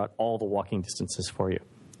figure out all the walking distances for you.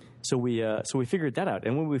 So we figured that out,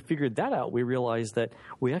 and when we figured that out, we realized that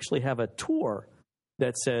we actually have a tour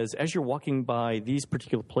that says as you're walking by these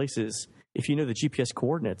particular places, if you know the GPS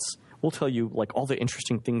coordinates, we'll tell you like all the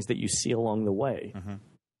interesting things that you see along the way,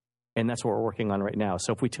 and that's what we're working on right now.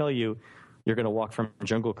 So if we tell you you're going to walk from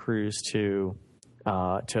Jungle Cruise to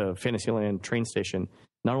Fantasyland train station,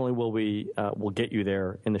 not only will we'll get you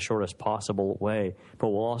there in the shortest possible way, but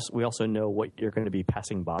we also know what you're going to be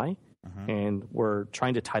passing by, and we're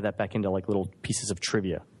trying to tie that back into like little pieces of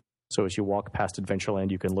trivia. So as you walk past Adventureland,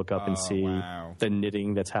 you can look up and see the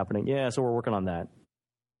knitting that's happening. Yeah, so we're working on that.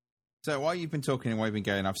 So while you've been talking and while you've been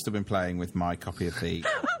going, I've still been playing with my copy of the...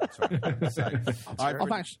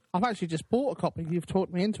 I've actually just bought a copy. You've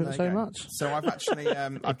talked me into it so much. So I've actually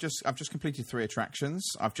I've just completed 3 attractions.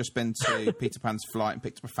 I've just been to Peter Pan's Flight and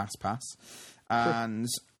picked up a fast pass, and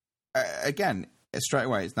again straight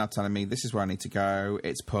away it's now telling me this is where I need to go.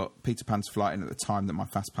 It's put Peter Pan's Flight in at the time that my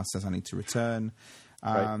fast pass says I need to return.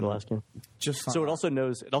 Right, it'll ask you. Just like so it also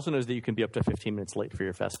knows that you can be up to 15 minutes late for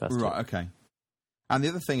your fast pass. Right. Okay. And the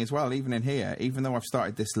other thing as well, even in here, even though I've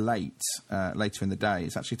started this later in the day,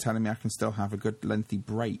 it's actually telling me I can still have a good lengthy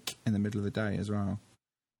break in the middle of the day as well.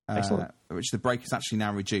 Excellent. Which the break is actually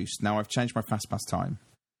now reduced. Now I've changed my fast pass time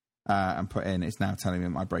and put in. It's now telling me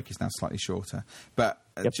my break is now slightly shorter. But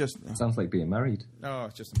it sounds like being married. Oh,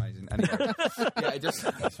 it's just amazing. Anyway, yeah, it just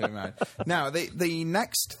makes me mad. Now the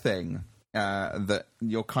next thing. That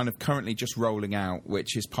you're kind of currently just rolling out,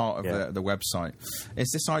 which is part of the website, is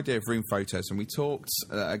this idea of room photos. And we talked,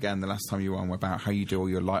 again, the last time you were on about how you do all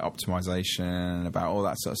your light optimization, about all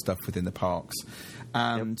that sort of stuff within the parks.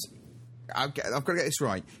 And I've got to get this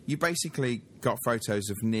right. You basically got photos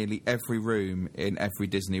of nearly every room in every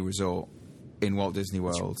Disney resort in Walt Disney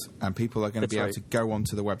World, and people are going to be able to go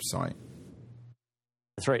onto the website.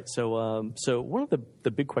 That's right. So one of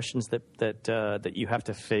the big questions that you have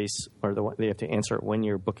to face, or that you have to answer when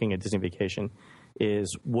you're booking a Disney vacation,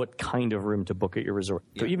 is what kind of room to book at your resort.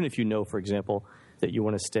 So even if you know, for example, that you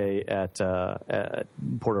want to stay at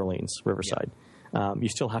Port Orleans Riverside, you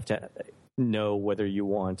still have to know whether you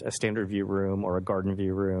want a standard view room or a garden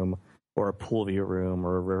view room or a pool view room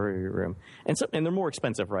or a river view room, and they're more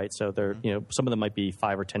expensive, right? So they're some of them might be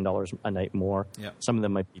 $5 or $10 a night more. Yep. Some of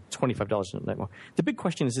them might be $25 a night more. The big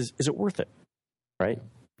question is it worth it, right?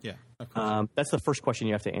 Yeah, of course. That's the first question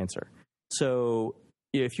you have to answer. So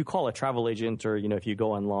if you call a travel agent or if you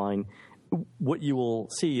go online, what you will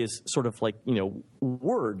see is sort of like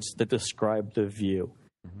words that describe the view.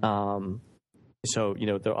 So,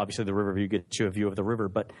 obviously the river view gets you a view of the river,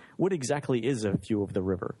 but what exactly is a view of the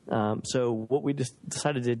river? So what we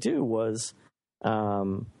decided to do was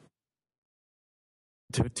to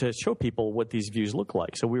show people what these views look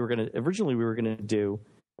like. So originally we were going to do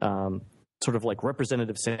sort of like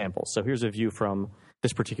representative samples. So here's a view from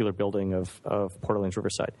this particular building of Port Orleans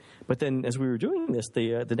Riverside. But then as we were doing this,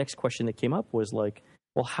 the next question that came up was like,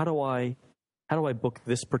 well, how do I how do I book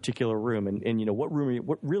this particular room, and you know, what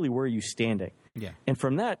really were you standing? Yeah. And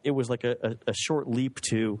from that, it was like a short leap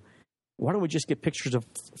to, why don't we just get pictures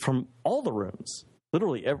from all the rooms?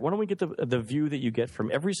 Literally, why don't we get the view that you get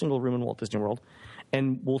from every single room in Walt Disney World,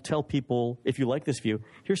 and we'll tell people, if you like this view,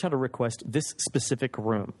 here's how to request this specific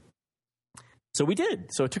room. So we did.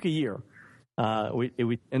 So it took a year.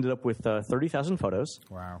 We ended up with 30,000 photos.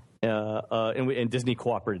 Wow. And Disney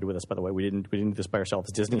cooperated with us, by the way. We didn't do this by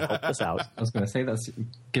ourselves. Disney helped us out. I was going to say that's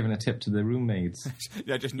giving a tip to the roommates.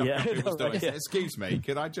 Yeah, just knocking on people's doors. Excuse me,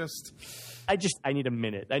 could I just... I need a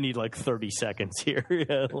minute. I need like 30 seconds here.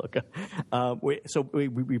 Look, we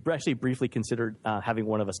actually briefly considered having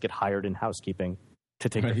one of us get hired in housekeeping to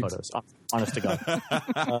take the photos. Honest to God.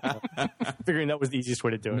 Figuring that was the easiest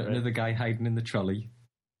way to do it. Another guy hiding in the trolley.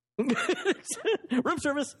 Room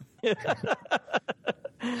service.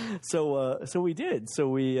 So we did.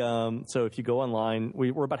 So if you go online,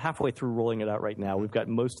 we're about halfway through rolling it out right now. We've got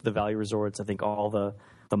most of the value resorts. I think all the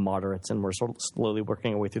moderates, and we're sort of slowly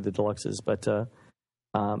working our way through the deluxes. But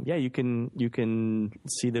you can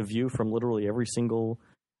see the view from literally every single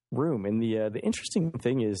room. And the interesting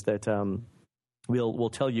thing is that we'll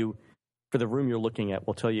tell you, for the room you're looking at,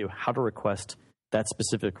 we'll tell you how to request that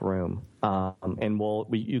specific room. And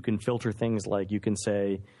you can filter things like, you can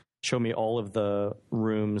say, show me all of the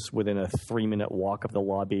rooms within a 3-minute walk of the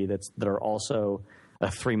lobby that are also a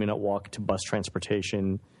 3-minute walk to bus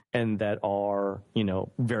transportation, and that are, you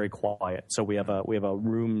know, very quiet. So we have a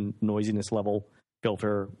room noisiness level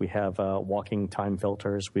filter. We have walking time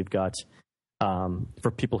filters. We've got,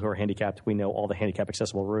 for people who are handicapped, we know all the handicap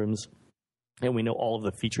accessible rooms, and we know all of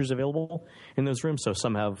the features available in those rooms. So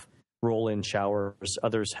some have roll-in showers,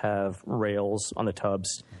 others have rails on the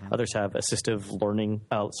tubs, others have assistive listening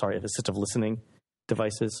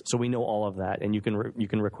devices. So we know all of that, and you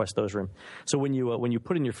can request those rooms. So when you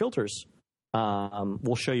put in your filters,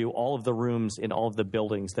 we'll show you all of the rooms in all of the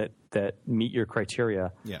buildings that meet your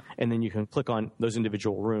criteria, and then you can click on those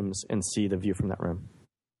individual rooms and see the view from that room.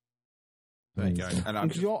 There you go. And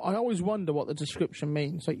I always wonder what the description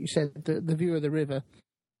means. Like you said, the view of the river.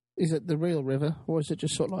 Is it the real river, or is it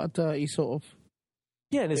just sort of like a dirty sort of?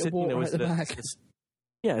 Yeah, and is it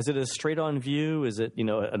a straight-on view? Is it, you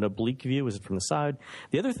know, an oblique view? Is it from the side?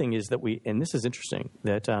 The other thing is that and this is interesting,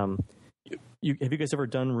 that have you guys ever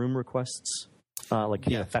done room requests?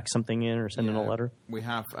 Fax something in or send in a letter? We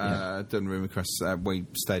have done room requests. We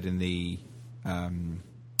stayed in the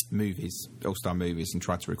movies, All-Star Movies, and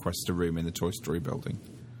tried to request a room in the Toy Story building.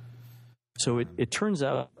 So it turns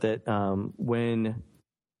out that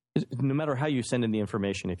no matter how you send in the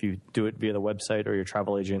information, if you do it via the website or your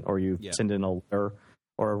travel agent, or you send in a letter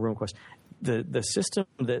or a room request, the system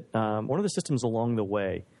that one of the systems along the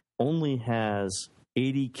way only has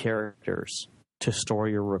 80 characters to store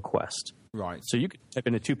your request. Right. So you could type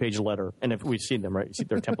in a 2-page letter, and if we've seen them, right? You see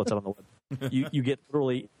their templates out on the web. You get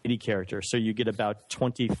literally 80 characters, so you get about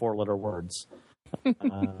 24-letter words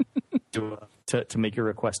to make your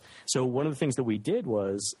request. So one of the things that we did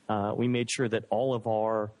was we made sure that all of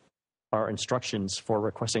our instructions for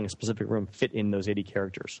requesting a specific room fit in those 80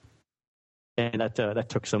 characters, and that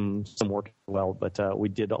took some work as well. But we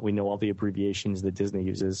know all the abbreviations that Disney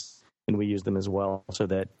uses, and we use them as well, so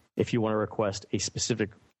that if you want to request a specific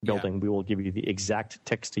building, we will give you the exact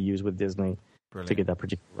text to use with Disney to get that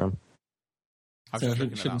particular room. So I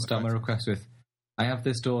shouldn't start my request with, I have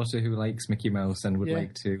this daughter who likes Mickey Mouse and would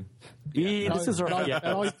like to. This is right.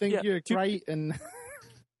 I think you're great, and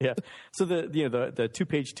yeah. So the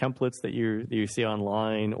 2-page templates that you see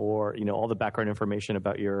online, or all the background information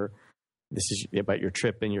about about your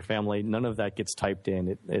trip and your family, none of that gets typed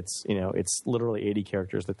in. It's literally 80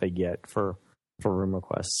 characters that they get for room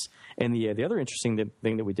requests. And the other interesting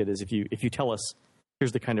thing that we did is if you tell us,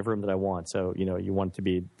 here's the kind of room that I want. So you want it to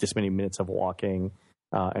be this many minutes of walking.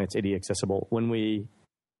 And it's 80 accessible. When we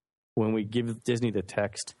give Disney the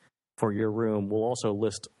text for your room, we'll also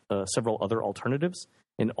list several other alternatives,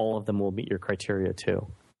 and all of them will meet your criteria too.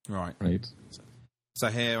 Right. So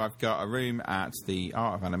here I've got a room at the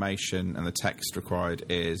Art of Animation, and the text required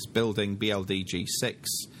is building BLDG 6,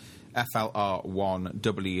 FLR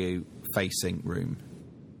 1W facing room,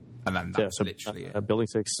 and then that's literally it. Building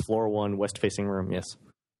 6, floor 1, west facing room. Yes.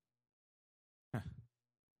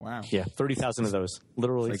 Wow. Yeah, 30,000 of those.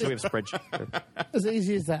 Literally. So we have a spreadsheet. As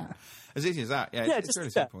easy as that. As easy as that. Yeah, yeah, it's just really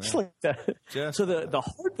like simple. Just like that. So the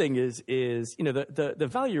hard thing is the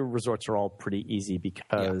value resorts are all pretty easy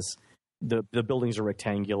because the buildings are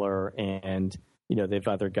rectangular, and they've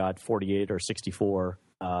either got 48 or 64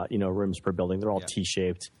 rooms per building. They're all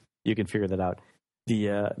T-shaped. You can figure that out.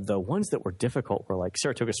 The ones that were difficult were like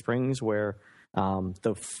Saratoga Springs, where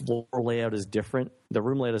The floor layout is different. The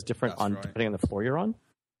room layout is different depending on the floor you're on.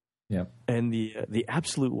 Yeah. And the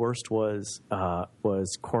absolute worst was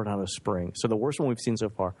Coronado Springs. So the worst one we've seen so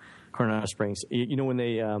far, Coronado Springs. You know, when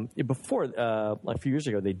they before a few years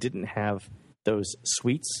ago, they didn't have those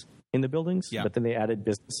suites in the buildings, but then they added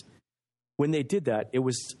business. When they did that, it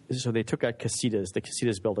was so they took out the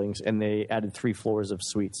Casitas buildings, and they added 3 floors of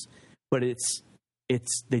suites. But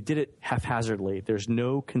they did it haphazardly. There's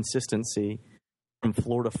no consistency from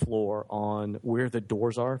floor to floor on where the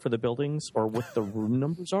doors are for the buildings or what the room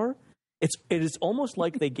numbers are. It is almost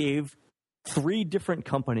like they gave 3 different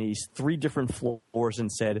companies 3 different floors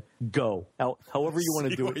and said, "Go however you want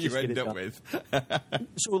to do it." What you end up with.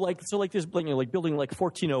 so like this, like building like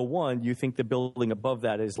 1401. You think the building above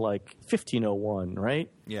that is like 1501,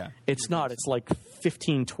 right? Yeah, it's not. It's like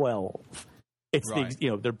 1512. It's right.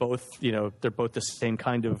 They're both the same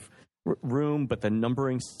kind of room, but the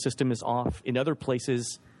numbering system is off. In other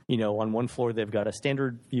places, on one floor they've got a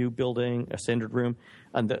standard view building, a standard room,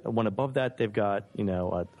 and the one above that they've got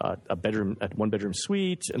a bedroom, a 1-bedroom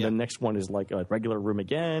suite, and the next one is like a regular room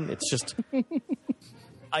again. It's just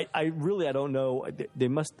I don't know. They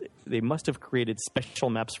must have created special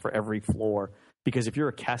maps for every floor, because if you're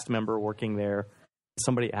a cast member working there,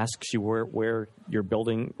 somebody asks you where your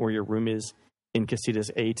building or your room is in Casitas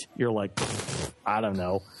 8, you're like, I don't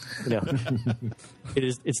know.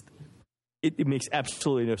 It makes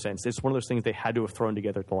absolutely no sense. It's one of those things they had to have thrown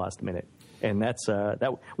together at the last minute. And that's that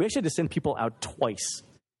we actually had to send people out twice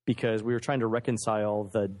because we were trying to reconcile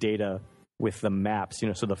the data with the maps,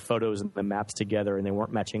 so the photos and the maps together, and they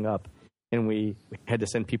weren't matching up. And we had to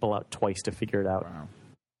send people out twice to figure it out. Wow.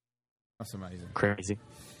 That's amazing. Crazy.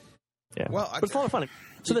 Yeah. Well, but it's a lot of fun.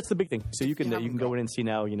 So that's the big thing. So you can go in and see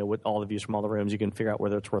now, with all the views from all the rooms, you can figure out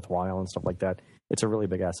whether it's worthwhile and stuff like that. It's a really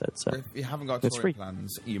big asset. So if you haven't got touring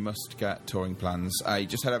plans, you must get touring plans. You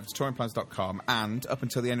just head over to touringplans.com, and up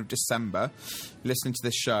until the end of December, listening to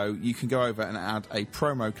this show, you can go over and add a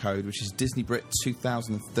promo code, which is DisneyBrit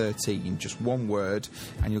 2013, just one word,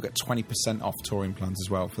 and you'll get 20% off touring plans as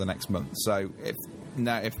well for the next month. So if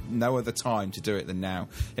no other time to do it than now.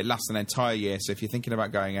 It lasts an entire year, so if you're thinking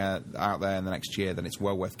about going out there in the next year, then it's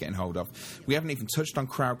well worth getting hold of. We haven't even touched on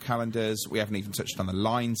crowd calendars. We haven't even touched on the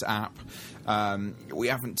Lines app. We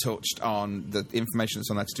haven't touched on the information that's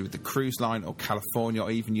on there to do with the cruise line or California or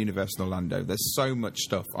even Universal Orlando. There's so much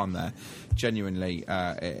stuff on there. Genuinely,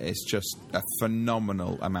 it's just a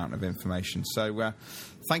phenomenal amount of information. So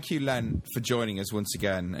thank you, Len, for joining us once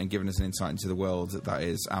again and giving us an insight into the world that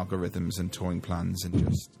is algorithms and touring plans and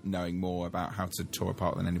just knowing more about how to tour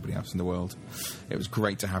apart than anybody else in the world. It was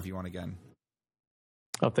great to have you on again.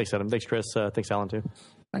 Oh, thanks, Adam. Thanks, Chris. Thanks, Alan, too.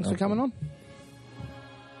 Thanks for coming on.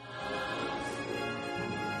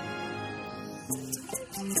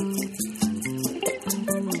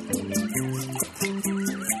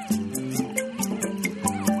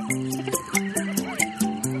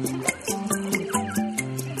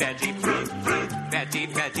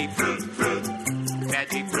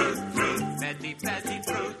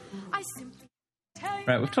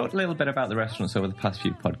 Right, we've talked a little bit about the restaurants over the past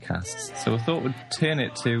few podcasts, so I thought we'd turn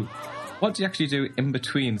it to what do you actually do in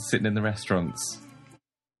between sitting in the restaurants?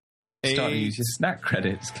 Start to use your snack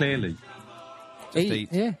credits, clearly.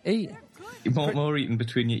 Eat. More eating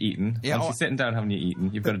between your eating. Yeah, Once you're sitting down having your eating,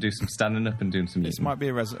 you've got to do some standing up and doing some eating. This might be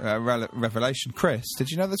a revelation. Chris, did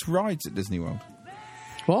you know there's rides at Disney World?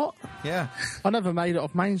 What? Yeah. I never made it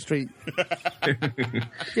off Main Street. Get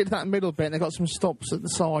to that middle bit and they've got some stops at the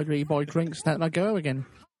side where you buy drinks and I go again.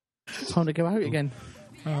 Time to go out again.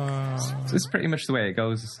 So it's pretty much the way it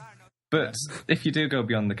goes. But if you do go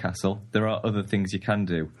beyond the castle, there are other things you can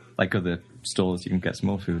do, like other stalls you can get some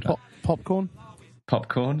more food at. Popcorn?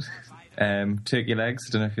 Popcorn. Turkey legs.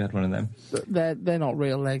 I don't know if you had one of them. They're not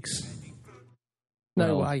real legs.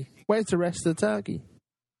 No way. Where's the rest of the turkey?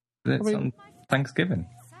 It's on Thanksgiving.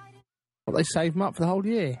 Well, they save them up for the whole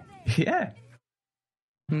year. Yeah.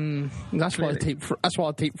 That's why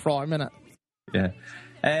I deep fry them, innit?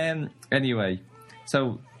 Yeah. Anyway,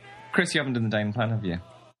 so Chris, you haven't done the dining plan, have you?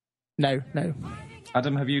 No.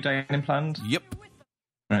 Adam, have you dining planned? Yep.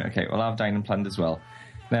 Right. Okay. Well, I've dining planned as well.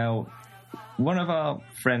 Now, one of our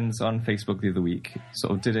friends on Facebook the other week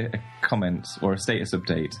sort of did a comment or a status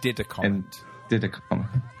update. Did a comment.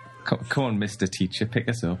 Come on, Mr. Teacher, pick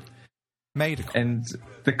us up. Made a comment. And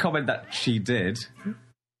the comment that she did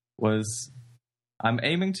was, I'm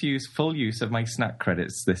aiming to use full use of my snack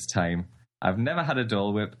credits this time. I've never had a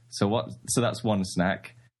Dole Whip, so that's one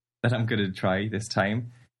snack that I'm going to try this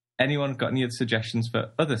time. Anyone got any other suggestions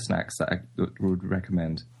for other snacks that I would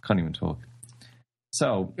recommend? Can't even talk.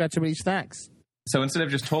 So You had too many snacks. So instead of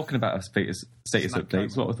just talking about our status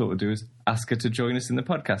updates, what we thought we'd do is ask her to join us in the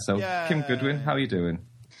podcast. So, Yay. Kim Goodwin, how are you doing?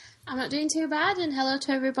 I'm not doing too bad, and hello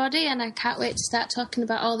to everybody, and I can't wait to start talking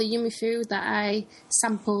about all the yummy food that I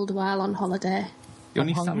sampled while on holiday. You're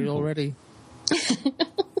I'm hungry already.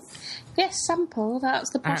 Yes, sample,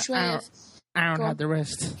 that's the posh way of... Aaron had the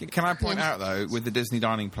rest. Can I point out, though, with the Disney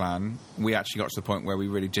dining plan, we actually got to the point where we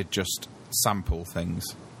really did just sample things.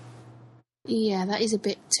 Yeah, that is a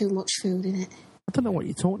bit too much food, isn't it? I don't know what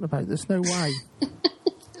you're talking about. There's no way.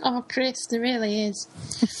 Oh, Chris, there really is.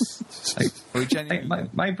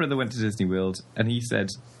 My brother went to Disney World, and he said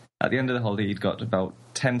at the end of the holiday he'd got about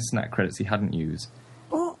 10 snack credits he hadn't used.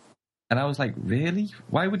 What? And I was like, really?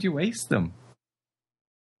 Why would you waste them?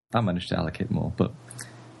 I managed to allocate more, but...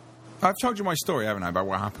 I've told you my story, haven't I, about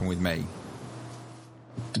what happened with me?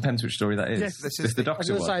 Depends which story that is. Yes, this is the I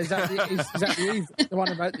doctor was one. going to say, is that the one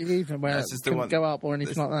about the evening where it couldn't go up or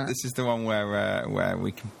anything like that? This is the one where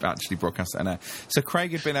we can actually broadcast it on air. So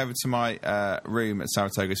Craig had been over to my room at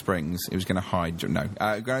Saratoga Springs. He was going to hide. Going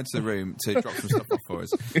into the room to drop some stuff off for us.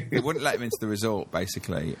 They wouldn't let him into the resort,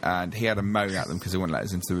 basically, and he had a moan at them because they wouldn't let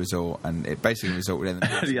us into the resort, and it basically resulted in...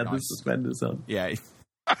 He had the suspenders on. Yeah.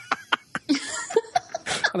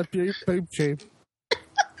 And a boob tube.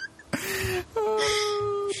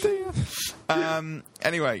 Oh, dear.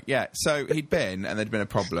 Anyway, yeah, so he'd been, and there'd been a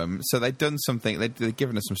problem. So they'd done something, they'd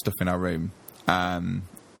given us some stuff in our room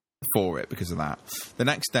for it because of that. The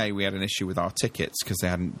next day, we had an issue with our tickets because they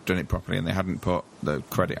hadn't done it properly and they hadn't put the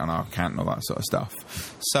credit on our account and all that sort of stuff.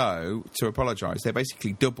 So, to apologise, they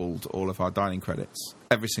basically doubled all of our dining credits.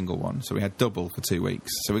 Every single one. So we had double for 2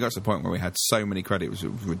 weeks. So we got to the point where we had so many credits,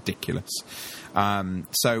 it was ridiculous.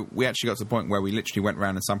 So we actually got to the point where we literally went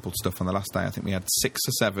around and sampled stuff on the last day. I think we had 6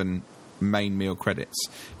 or 7 main meal credits.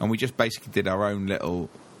 And we just basically did our own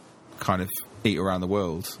little kind of eat around the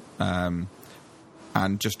world.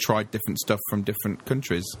 And just tried different stuff from different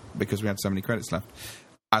countries because we had so many credits left.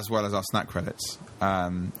 As well as our snack credits,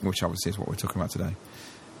 which obviously is what we're talking about today.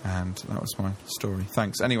 And that was my story.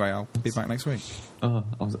 Thanks. Anyway, I'll be back next week. Oh,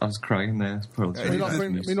 I was crying there. So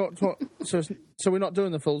we're not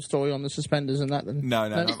doing the full story on the suspenders and that then? No,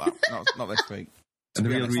 not that. Not this week. And the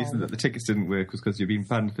real reason that the tickets didn't work was because you've been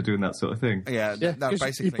banned for doing that sort of thing. Yeah, no,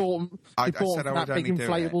 basically. You bought that big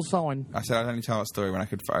inflatable sign. I said I'd only tell that story when I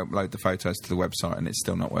could upload the photos to the website, and it's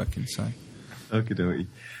still not working, so... Okie dokie.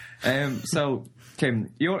 So,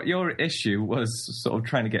 Kim, your issue was sort of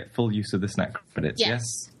trying to get full use of the snack credits, yes?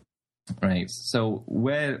 Right. So,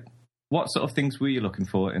 what sort of things were you looking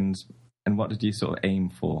for, and what did you sort of aim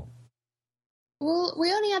for? Well,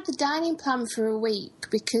 we only had the dining plan for a week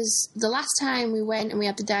because the last time we went and we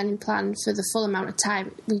had the dining plan for the full amount of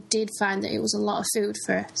time, we did find that it was a lot of food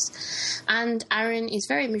for us. And Aaron is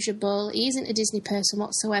very miserable. He isn't a Disney person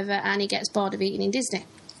whatsoever, and he gets bored of eating in Disney.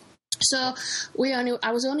 So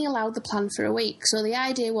I was only allowed the plan for a week. So the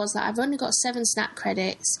idea was that I've only got 7 snack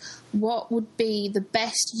credits. What would be the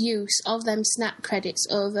best use of them snack credits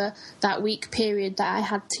over that week period that I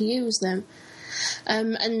had to use them?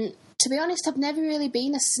 And to be honest, I've never really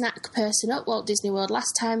been a snack person at Walt Disney World.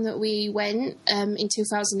 Last time that we went, in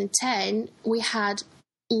 2010, we had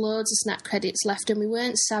loads of snack credits left and we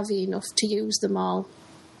weren't savvy enough to use them all.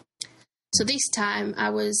 So this time,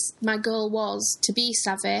 my goal was to be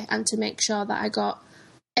savvy and to make sure that I got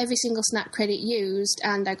every single snack credit used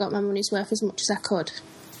and I got my money's worth as much as I could.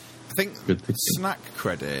 I think snack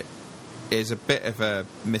credit is a bit of a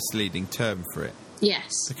misleading term for it.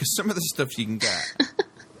 Yes. Because some of the stuff you can get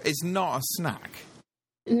is not a snack.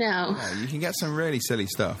 No. You can get some really silly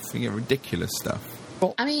stuff. You can get ridiculous stuff.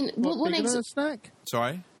 I mean, one bigger than a snack?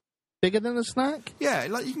 Sorry? Bigger than a snack? Yeah,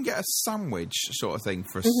 like you can get a sandwich sort of thing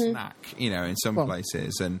for a snack, in some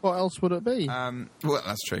places. And what else would it be? Well,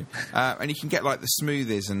 that's true. And you can get like the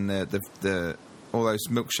smoothies and the all those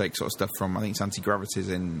milkshake sort of stuff from, I think it's Anti-Gravity's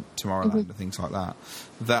in Tomorrowland and things like that,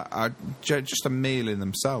 that are just a meal in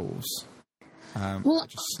themselves.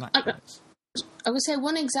 Just snack credits. I would say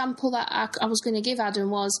one example that I was going to give Adam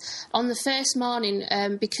was on the first morning,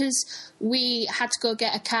 because we had to go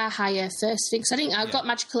get a car hire first thing. So I got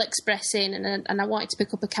Magical Express in and I wanted to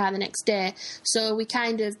pick up a car the next day. So we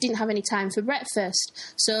kind of didn't have any time for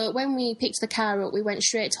breakfast. So when we picked the car up, we went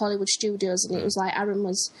straight to Hollywood Studios and it was like Aaron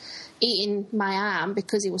was eating my arm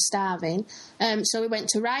because he was starving. So we went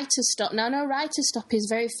to Writer's Stop. Now, I know Writer's Stop is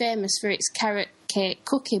very famous for its carrot cake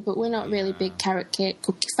cookie, but we're not really big carrot cake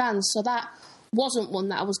cookie fans. So that wasn't one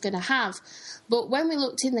that I was going to have. But when we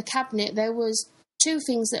looked in the cabinet, there was 2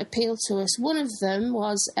 things that appealed to us. One of them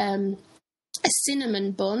was a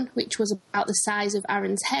cinnamon bun, which was about the size of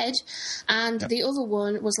Aaron's head, and the other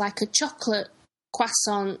one was like a chocolate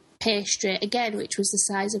croissant pastry, again, which was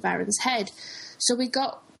the size of Aaron's head. So we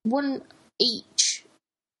got one each.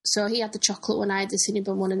 So he had the chocolate one, I had the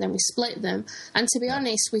Cinnabon one, and then we split them. And to be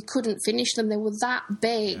honest, we couldn't finish them. They were that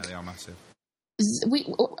big. Yeah, they are massive.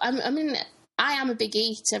 I am a big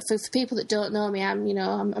eater. For people that don't know me,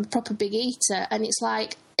 I'm a proper big eater. And it's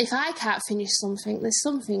like, if I can't finish something, there's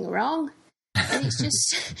something wrong. And it's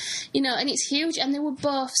just, and it's huge. And they were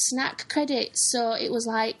both snack credits. So it was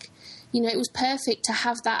like, it was perfect to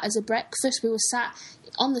have that as a breakfast. We were sat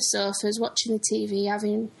on the sofas watching the TV,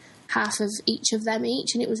 having half of each of them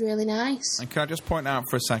each, and it was really nice. And can I just point out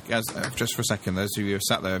for a second, those of you who have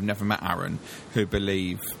sat there who have never met Aaron, who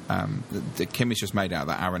believe that Kim has just made out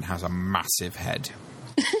that Aaron has a massive head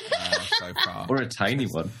so far. Or a tiny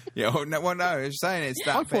one. Yeah, no, it's saying it's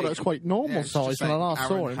that I thought it was quite normal size when I last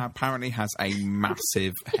saw him. Apparently has a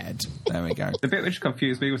massive head. There we go. The bit which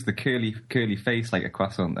confused me was the curly face like a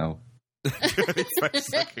croissant, though. Curly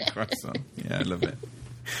face like a croissant. Yeah, I love it.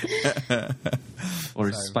 Or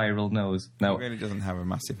a spiral nose. No, he really doesn't have a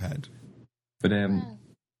massive head. But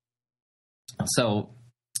so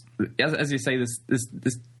as you say,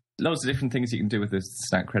 there's loads of different things you can do with the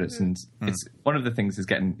snack credits, and it's one of the things is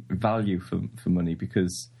getting value for money,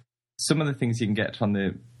 because some of the things you can get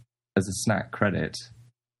as a snack credit,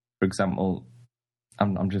 for example,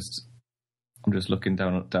 I'm just looking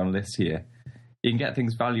down a list here. You can get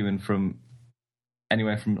things valuing from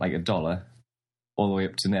anywhere from like $1 all the way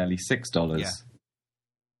up to nearly $6. Yeah.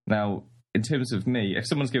 Now, in terms of me, if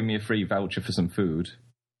someone's giving me a free voucher for some food,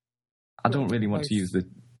 I don't really want to use the...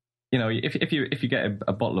 if you get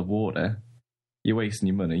a bottle of water, you're wasting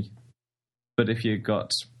your money. But if you've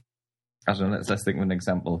got, I don't know, let's think of an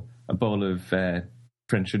example, a bowl of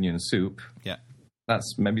French onion soup,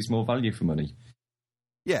 that's maybe more value for money.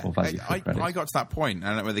 Yeah, I got to that point, and I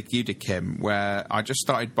don't know whether you did, Kim, where I just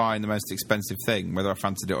started buying the most expensive thing, whether I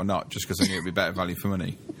fancied it or not, just because I knew it would be better value for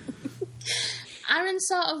money. Aaron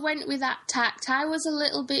sort of went with that tact. I was a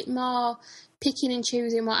little bit more picking and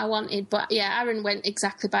choosing what I wanted, but yeah, Aaron went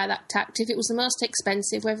exactly by that tact. If it was the most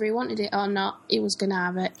expensive, whether he wanted it or not, he was going to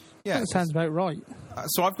have it. Yeah, that sounds about right.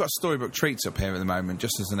 So I've got Storybook Treats up here at the moment,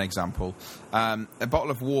 just as an example. A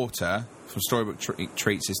bottle of water from Storybook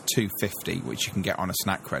Treats is $2.50, which you can get on a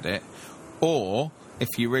snack credit. Or, if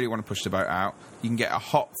you really want to push the boat out, you can get a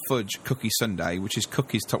hot fudge cookie sundae, which is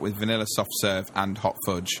cookies topped with vanilla soft serve and hot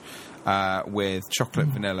fudge, with chocolate,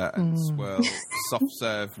 vanilla and swirl, soft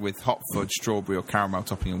serve with hot fudge, strawberry or caramel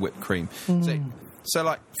topping and whipped cream. So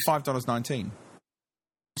like $5.19.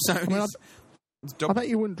 So I bet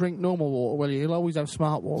you wouldn't drink normal water, will you? You'll always have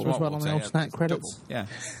smart water as well on the old snack credits.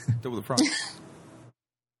 Double the price.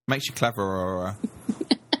 Makes you clever, Aurora.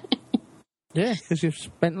 Yeah, because you've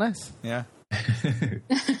spent less. Yeah.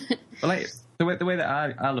 Well, like, the way that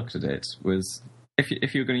I looked at it was, if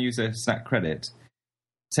you were going to use a snack credit,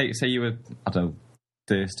 say you were, I don't know,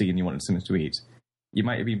 thirsty and you wanted something to eat, you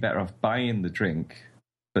might have been better off buying the drink,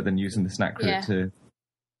 but then using the snack credit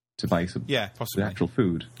to buy some possibly the actual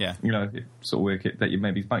food. Yeah. Sort of work it that you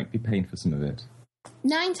might be paying for some of it.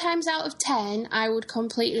 9 times out of 10, I would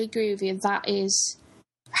completely agree with you. That is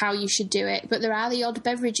how you should do it. But there are the odd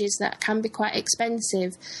beverages that can be quite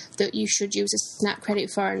expensive that you should use a snack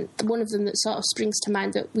credit for. And one of them that sort of springs to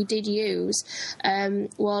mind that we did use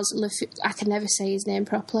was, I can never say his name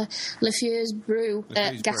properly, Lefeu's Brew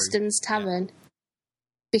at Gaston's Tavern. Yeah.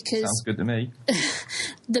 Because sounds good to me.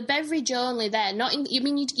 The beverage only there,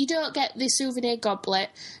 you don't get the souvenir goblet.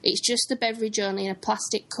 It's just the beverage only in a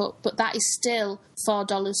plastic cup, but that is still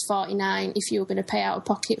 $4.49 if you were going to pay out of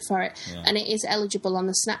pocket for it, and it is eligible on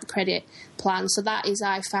the snack credit plan. So that is,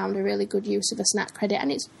 I found, a really good use of a snack credit, and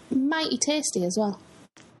it's mighty tasty as well.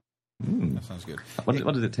 That sounds good.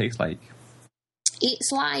 What does it taste like?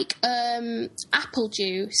 It's like apple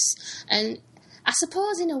juice, and I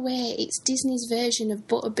suppose in a way it's Disney's version of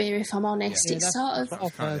butterbeer, if I'm honest. Yeah, it's sort of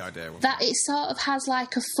the idea, that it sort of has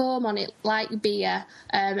like a foam on it, like beer,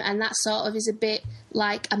 and that sort of is a bit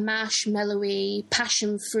like a marshmallowy,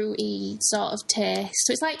 passion fruity sort of taste.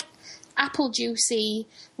 So it's like apple juicy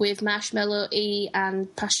with marshmallowy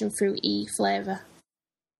and passion fruity flavour.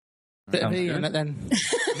 Bit of E in it then.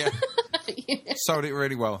 Sold it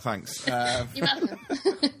really well, thanks. You're welcome.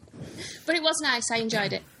 But it was nice. I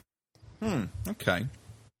enjoyed it. Okay.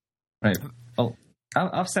 Right. Well,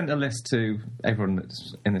 I've sent a list to everyone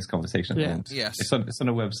that's in this conversation. Yes. It's on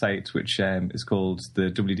a website which is called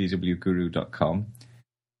the wdwguru.com.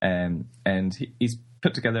 And he's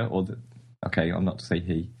put together, I'm not to say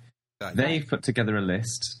he. They've put together a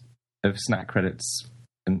list of snack credits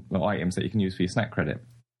and items that you can use for your snack credit.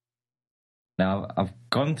 Now, I've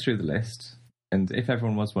gone through the list And if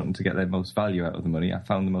everyone was wanting to get their most value out of the money, I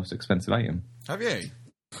found the most expensive item. Have you?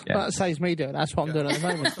 Yeah. That saves me doing it. That's what I'm doing at the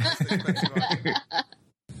moment.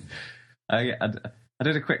 I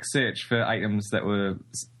did a quick search for items that were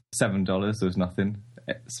 $7. There was nothing.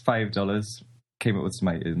 It's $5. Came up with some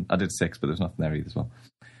items. I did 6, but there's nothing there either as well.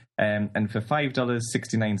 And for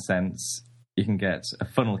 $5.69, you can get a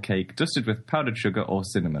funnel cake dusted with powdered sugar or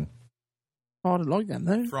cinnamon. Oh, I don't like them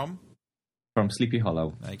though. From Sleepy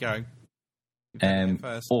Hollow. There you go.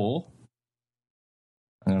 Or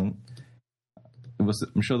I'm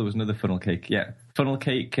sure there was another funnel cake. Yeah, funnel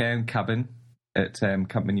cake cabin at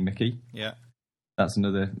Camp Mini Mickey. Yeah, that's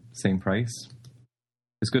another same price.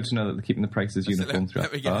 It's good to know that they're keeping the prices uniform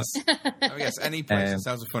throughout the park. Let me guess. Any place that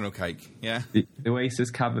sells a funnel cake, yeah? The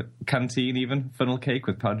Oasis Canteen, even, funnel cake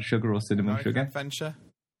with powdered sugar or cinnamon sugar. Adventure.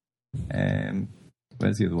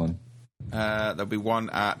 Where's the other one? There'll be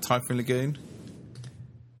one at Typhoon Lagoon.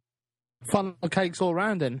 Funnel cakes all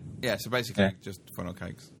round in. Yeah, so basically just funnel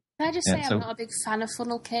cakes. Can I just say I'm not a big fan of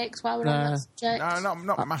funnel cakes while we're on that subject? No,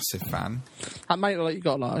 not a massive fan. That might look like you've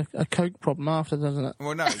got like a Coke problem after, doesn't it?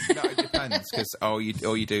 Well, no, it depends, because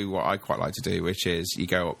you do what I quite like to do, which is you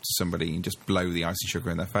go up to somebody and just blow the icing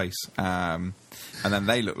sugar in their face, and then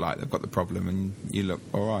they look like they've got the problem and you look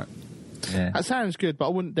all right. Yeah. That sounds good, but I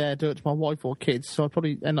wouldn't dare do it to my wife or kids, so I'd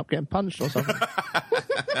probably end up getting punched or something.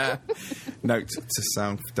 Note to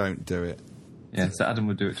self, don't do it. Yeah, so Adam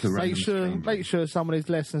would do it to a random stranger. Make sure someone is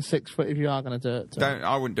less than 6 foot if you are going to do it.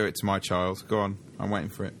 I wouldn't do it to my child. Go on, I'm waiting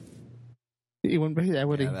for it. He wouldn't be there,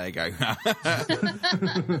 would he? Yeah, there you go.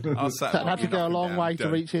 That'd have to go a long way to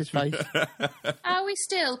reach his face. Are we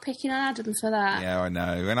still picking on Adam for that? Yeah, I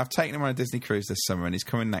know. And I've taken him on a Disney cruise this summer, and he's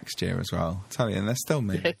coming next year as well. I tell you, and they're still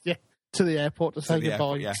me. Yeah. To the airport to say goodbye.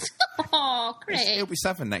 Airport, yeah. Oh, great. He'll be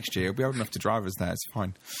 7 next year. He'll be old enough to drive us there. It's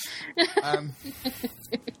fine.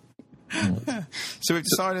 So we've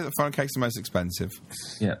decided that funnel cake's the most expensive.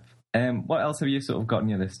 Yeah. What else have you sort of got on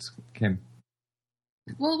your list, Kim?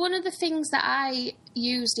 Well, one of the things that I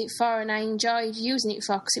used it for and I enjoyed using it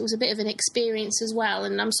for, because it was a bit of an experience as well,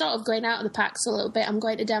 and I'm sort of going out of the packs a little bit, I'm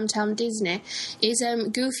going to Downtown Disney, is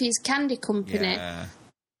Goofy's Candy Company. Yeah.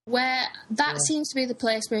 Where that seems to be the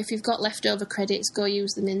place where if you've got leftover credits, go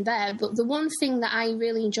use them in there. But the one thing that I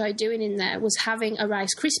really enjoyed doing in there was having a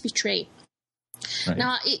Rice Krispie treat. Right.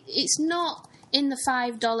 Now, it's not in the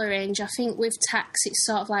 $5 range. I think with tax, it's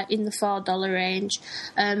sort of like in the $4 range.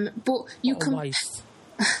 But you can...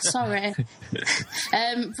 Sorry.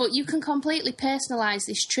 But you can completely personalise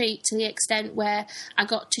this treat to the extent where I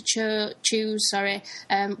got to choose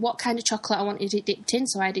what kind of chocolate I wanted it dipped in,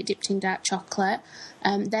 so I had it dipped in dark chocolate.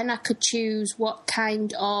 Then I could choose what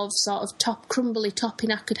kind of sort of crumbly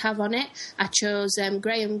topping I could have on it. I chose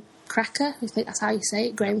graham cracker, I think that's how you say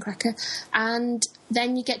it, graham cracker. And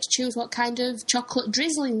then you get to choose what kind of chocolate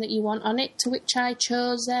drizzling that you want on it, to which I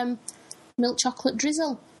chose milk chocolate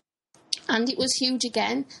drizzle. And it was huge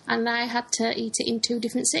again, and I had to eat it in 2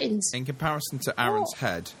 different sittings. In comparison to Aaron's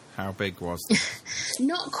head, how big was it?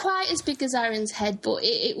 Not quite as big as Aaron's head, but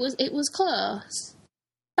it was close.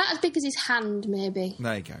 About as big as his hand, maybe.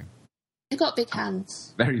 There you go. He's got big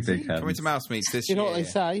hands. Very big hands. Coming to Mouse Meets this year. You know what they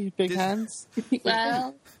say? Big hands?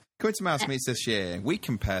 Well... Coming to Mouse Meets this year, we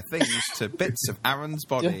compare things to bits of Aaron's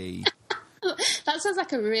body. That sounds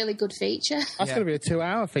like a really good feature. That's going to be a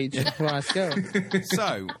 2-hour feature for our school.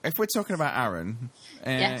 So, if we're talking about Aaron,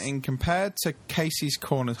 yes. in compared to Casey's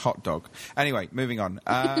Corner hot dog. Anyway, moving on.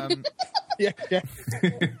 Yeah.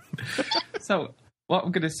 So, what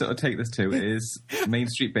I'm going to sort of take this to is Main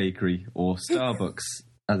Street Bakery, or Starbucks,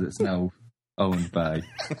 as it's now owned by.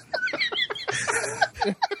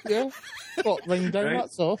 Yeah. What, ring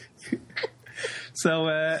donuts or?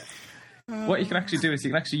 So, what you can actually do is you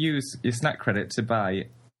can actually use your snack credit to buy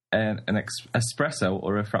an espresso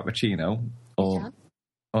or a frappuccino or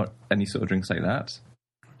any sort of drinks like that.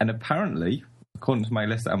 And apparently, according to my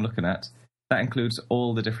list that I'm looking at, that includes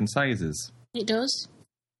all the different sizes. It does.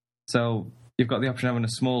 So you've got the option of having a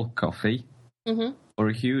small coffee or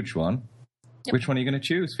a huge one. Yep. Which one are you going to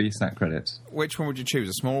choose for your snack credit? Which one would you choose,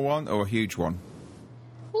 a small one or a huge one?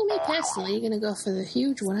 Well, me personally, you're going to go for the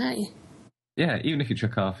huge one, aren't you? Yeah, even if you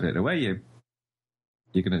chuck half of it away, you're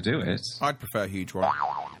going to do it. I'd prefer a huge one.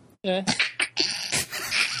 Yeah.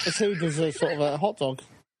 It's huge as a sort of a hot dog.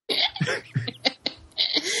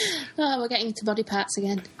 Oh, we're getting into body parts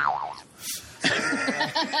again.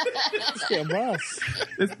 It's getting worse.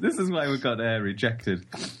 This is why we got rejected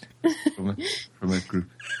from a group.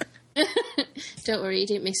 Don't worry, you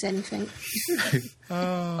didn't miss anything.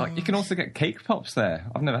 Oh, you can also get cake pops there.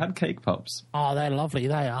 I've never had cake pops. Oh, they're lovely,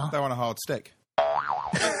 they are. They're on a hard stick.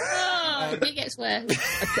 Oh, it gets worse.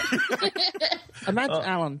 Imagine,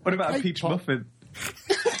 Alan. What about a cake peach pop. muffin?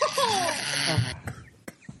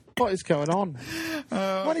 What is going on?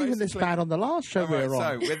 Not even this bad on the last show we were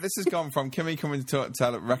on. So this has gone from Kimmy coming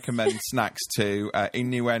to recommend snacks to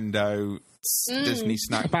innuendo Disney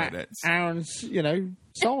snack About credits. Aaron's,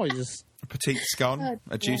 size. A petite scone,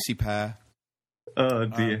 a juicy pear. Oh,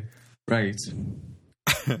 dear. Right.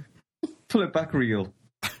 Pull it back real.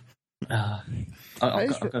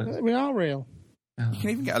 We are real. You can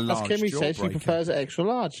even get a As large Kimmy says, she jawbreaker. prefers it extra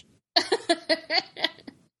large.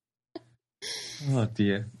 Oh,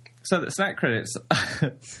 dear. So the snack credits...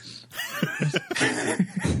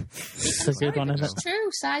 It's a good one, isn't It's true.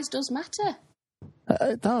 Size does matter.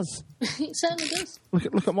 it does. It certainly does.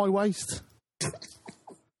 Look at my waist.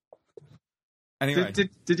 Anyway,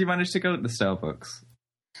 Did you manage to go to the Starbucks?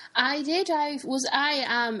 I did. I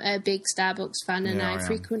am a big Starbucks fan, and Yeah, I I am.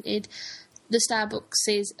 frequented the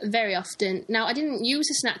Starbucks very often. Now, I didn't use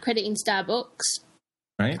a snack credit in Starbucks.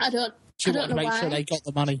 Right? I don't She wanted know to make why. sure they got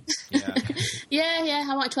the money. yeah. Yeah.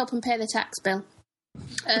 I wanted to help them pay the tax bill.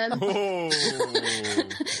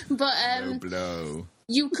 But Low blow.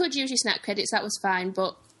 you could use your snack credits. That was fine,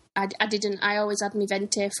 but I didn't. I always had my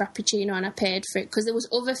Venti Frappuccino, and I paid for it because there was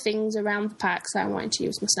other things around the parks that I wanted to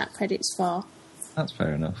use my snack credits for. That's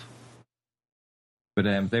fair enough. But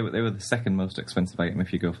they were the second most expensive item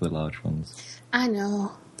if you go for the large ones. I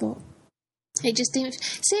know, but it just didn't.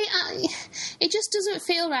 See, it just doesn't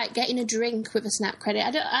feel right getting a drink with a snack credit.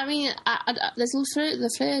 There's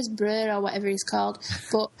Lefleur's Breur or whatever he's called,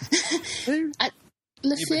 but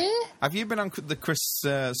Lefleur. Have you been on the Chris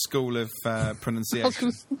School of Pronunciation? I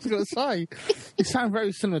was going to say, you sound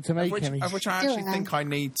very similar to me, Kimmy. Of which I actually think I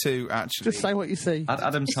need to actually... Just say what you see.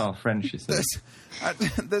 Adam's half French, you said.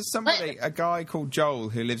 There's somebody, a guy called Joel,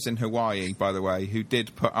 who lives in Hawaii, by the way, who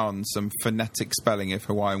did put on some phonetic spelling of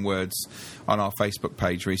Hawaiian words on our Facebook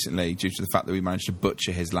page recently due to the fact that we managed to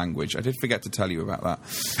butcher his language. I did forget to tell you about that.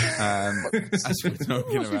 As we're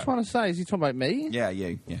talking What's he about. trying to say? Is he talking about me? Yeah,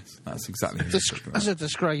 you. Yes, that's exactly what I'm That's a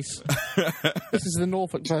disgrace. This is the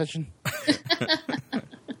Norfolk version.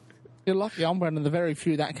 You're lucky I'm one of the very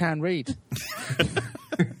few that can read.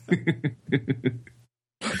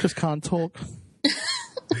 Just can't talk.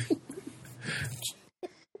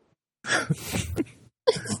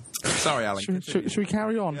 Sorry, Alan. Should we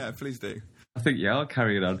carry on? Yeah, please do. I think, I'll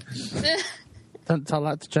carry it on. Don't tell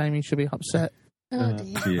that to Jamie, she'll be upset. Oh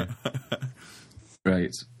dear. Yeah.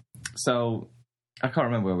 Right. So, I can't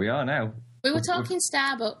remember where we are now. We were talking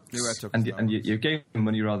Starbucks. You were talking And you gave them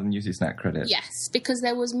money rather than use your snack credit. Yes, because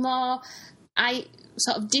there was more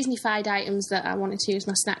sort of Disney-fied items that I wanted to use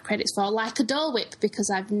my snack credits for, like a Dole Whip, because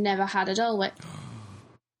I've never had a Dole Whip.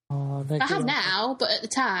 Oh, I have now, but at the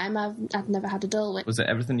time, I'd never had a Dole Whip. Was it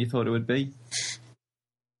everything you thought it would be?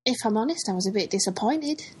 If I'm honest, I was a bit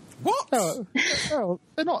disappointed. What? No,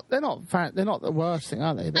 they're not the worst thing,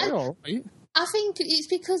 are they? They're all right. I think it's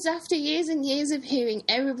because after years and years of hearing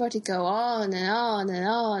everybody go on and on and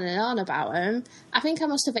on and on about them, I think I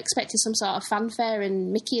must have expected some sort of fanfare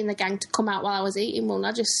and Mickey and the gang to come out while I was eating one.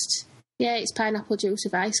 It's pineapple juice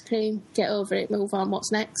with ice cream. Get over it, move on,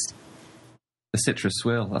 what's next? The citrus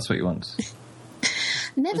swirl, that's what you want.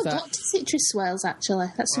 Never got to citrus swirls, actually.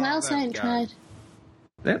 That's something else I ain't tried.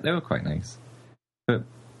 They were quite nice. But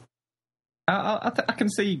I can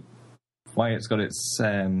see why it's got its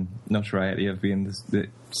notoriety of being the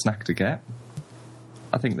snack to get.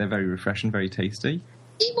 I think they're very refreshing, very tasty.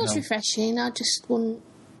 It was refreshing, I just wouldn't...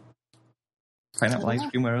 Pineapple ice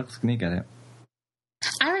cream, where else can you get it?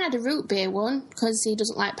 Aaron had a root beer one, because he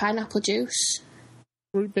doesn't like pineapple juice.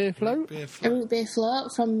 Root beer float? A root beer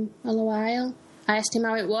float from a little while. I asked him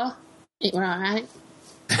how it was. It were alright.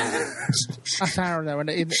 That's Aaron, though, isn't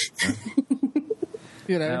it?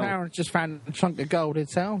 You know, if Aaron just found a chunk of gold, he'd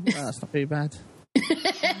say, oh, that's not too bad.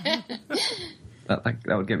 That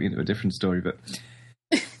would get me into a different story, but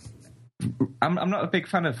I'm not a big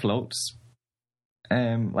fan of floats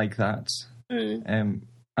like that.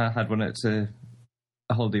 I had one at a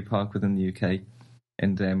holiday park within the UK,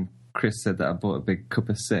 and Chris said that I bought a big cup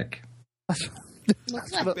of sick. That's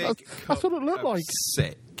what it looked like.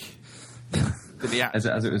 Sick. As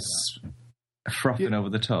it was frothing over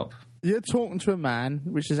the top. You're talking to a man,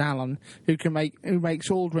 which is Alan, who makes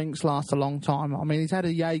all drinks last a long time. I mean, he's had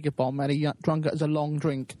a Jaeger bomb and he drunk it as a long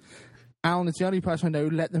drink. Alan is the only person I know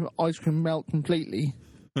who let the ice cream melt completely.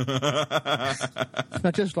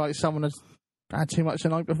 Not just like someone has had too much the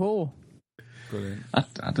night before. Brilliant.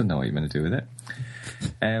 I don't know what you're going to do with it.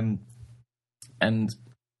 And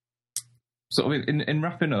sort of in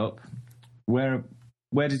wrapping up, where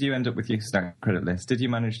did you end up with your snack credit list? Did you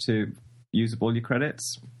manage to use up all your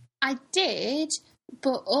credits? I did,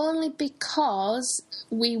 but only because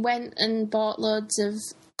we went and bought loads of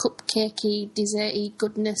cupcakey, desserty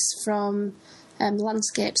goodness from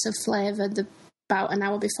Landscapes of Flavour about an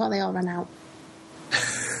hour before they all ran out.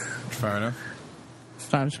 Fair enough.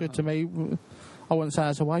 Sounds good to me. I wouldn't say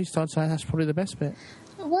it's a waste. I'd say that's probably the best bit.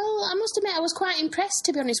 Well, I must admit, I was quite impressed,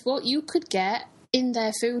 to be honest, what you could get in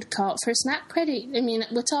their food court for a snack credit. I mean,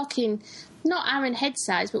 we're talking not Aaron head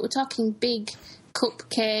size, but we're talking big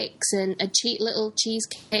cupcakes and a cheap little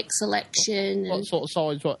cheesecake selection. What sort of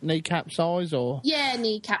size? What, kneecap size or? Yeah,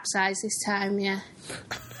 kneecap size this time, yeah.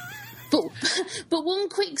 But one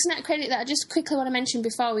quick snack credit that I just quickly want to mention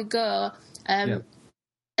before we go, and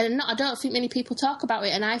I don't think many people talk about it,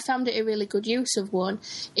 and I found it a really good use of one,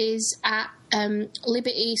 is at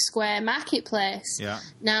Liberty Square Marketplace. Yeah.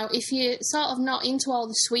 Now, if you're sort of not into all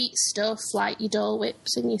the sweet stuff, like your Dole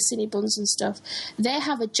Whips and your Cinny Buns and stuff, they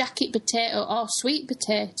have a jacket potato or sweet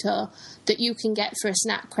potato that you can get for a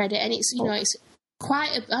snack credit, and it's, it's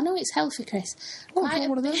quite I know it's healthy, Chris. What are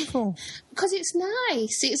one of them for? Because it's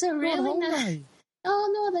nice. It's a really nice...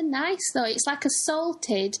 Oh, no, they're nice, though. It's like the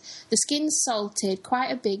skin's salted,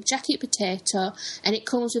 quite a big jacket potato, and it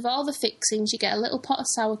comes with all the fixings. You get a little pot of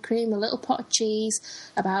sour cream, a little pot of cheese,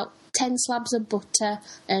 about 10 slabs of butter,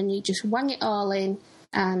 and you just wang it all in,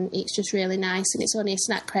 and it's just really nice, and it's only a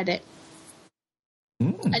snack credit.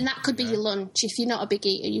 And that could be your lunch. If you're not a big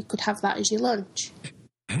eater, you could have that as your lunch.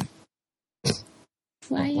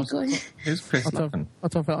 Why are you going? Who's Chris laughing? I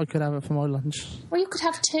don't think I could have it for my lunch. Well, you could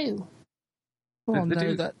have two. Oh,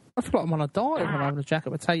 no, that. I feel like I'm on a diet when I'm having a jacket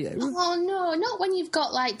potato. Oh, no, not when you've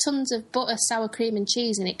got, like, tons of butter, sour cream and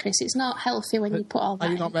cheese in it, Chris. It's not healthy when you put all that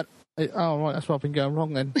in. Oh, right, that's where I've been going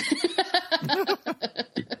wrong then.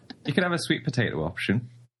 You can have a sweet potato option.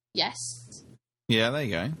 Yes. Yeah, there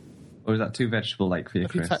you go. Or is that too vegetable-like for you,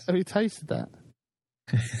 Chris? Have you tasted that?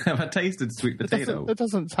 Have I tasted sweet potato? It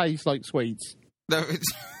doesn't taste like sweets. No,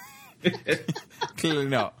 it's... Clearly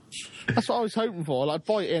not. That's what I was hoping for. Like,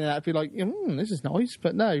 bite in and I'd be like, this is nice,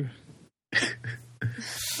 but no.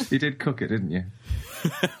 You did cook it, didn't you?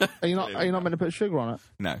 Are you not meant to put sugar on it?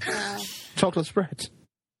 No. Chocolate spread.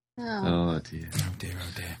 Oh, dear. Oh, dear.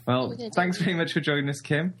 Well, thanks very much for joining us,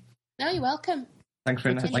 Kim. No, you're welcome. Thanks for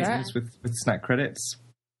enlightening us with snack credits.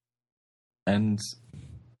 And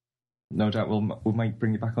no doubt we might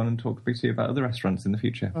bring you back on and talk to you about other restaurants in the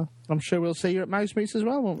future. I'm sure we'll see you at Mouse Meats as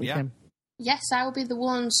well, won't we, Kim? Yes, I will be the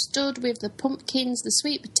one stood with the pumpkins, the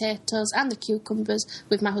sweet potatoes and the cucumbers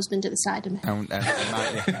with my husband at the side of me.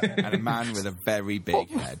 And a man with a very big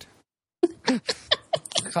head.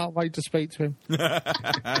 Can't wait to speak to him.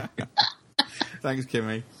 Thanks,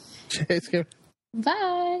 Kimmy. Cheers, Kim.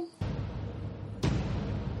 Bye.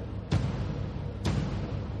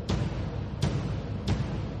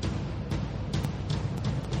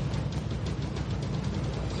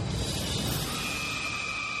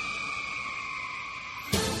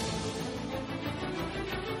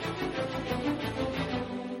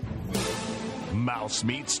 Mouse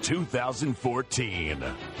Meets 2014.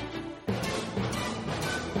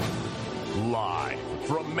 Live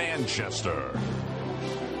from Manchester.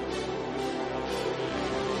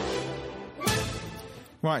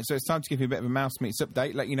 Right, so it's time to give you a bit of a Mouse Meets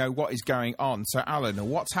update, let you know what is going on. So, Alan,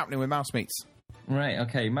 what's happening with Mouse Meets? Right,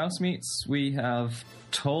 okay, Mouse Meets, we have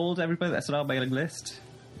told everybody that's on our mailing list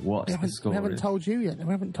what the score is. We haven't told you yet.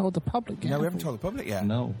 We haven't told the public yet. No, we haven't told the public yet.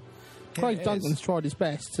 No. Craig Duncan's tried his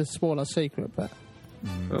best to spoil our secret, but...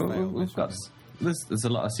 we've got... There's a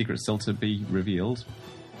lot of secrets still to be revealed.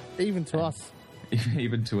 Even to us.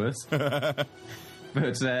 Even to us. But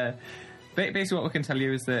basically what we can tell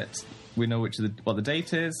you is that we know what the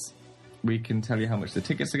date is, we can tell you how much the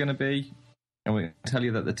tickets are going to be, and we can tell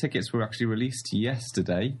you that the tickets were actually released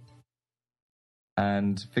yesterday,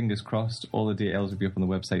 and fingers crossed, all the details will be up on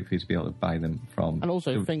the website for you to be able to buy them from. And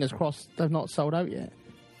also, fingers crossed, they've not sold out yet.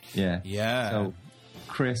 Yeah. Yeah. So,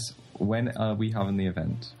 Chris, when are we having the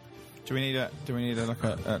event? Do we need an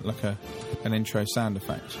intro sound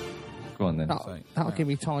effect? Go on then. That'll give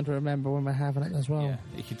me time to remember when we're having it as well. Yeah,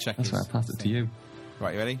 you can check. That's why I passed it to you.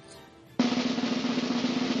 Right, you ready?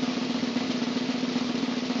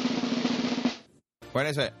 When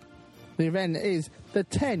is it? The event is the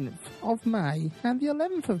 10th of May and the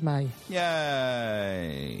 11th of May.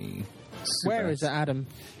 Yay! Where is it, Adam?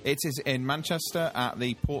 It is in Manchester at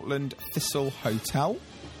the Portland Thistle Hotel.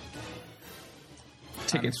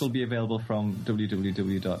 Tickets will be available from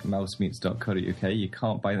www.mousemeets.co.uk. You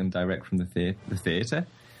can't buy them direct from the theatre,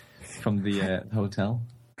 from the hotel.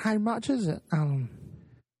 How much is it, Alan?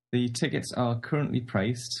 The tickets are currently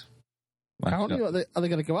priced. Currently, are they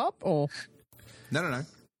going to go up, or...? No.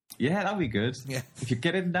 Yeah, that'll be good. Yeah. If you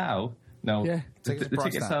get in now... No. Yeah. The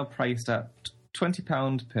tickets are priced at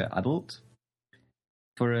 £20 per adult.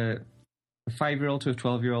 For a 5-year-old to a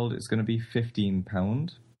 12-year-old, it's going to be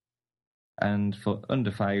 £15. And for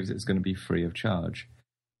under 5s, it's going to be free of charge.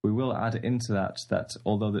 We will add into that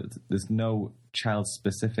although there's no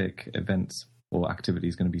child-specific events or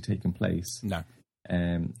activities going to be taking place. No.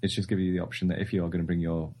 It's just giving you the option that if you are going to bring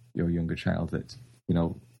your younger child, that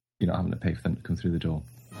you're not having to pay for them to come through the door.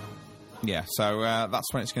 Yeah, so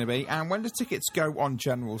that's when it's going to be. And when do tickets go on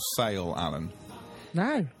general sale, Alan?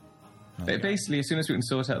 No. Basically, as soon as we can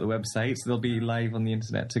sort out the websites, they'll be live on the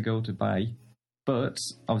internet to go to buy. But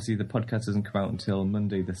obviously, the podcast doesn't come out until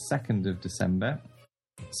Monday, the 2nd of December.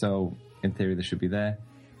 So, in theory, they should be there.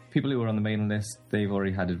 People who are on the mailing list, they've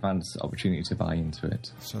already had advance opportunity to buy into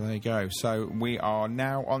it. So there you go. So we are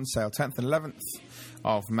now on sale 10th and 11th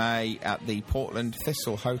of May at the Portland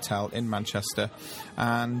Thistle Hotel in Manchester.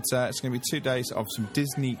 And it's going to be 2 days of some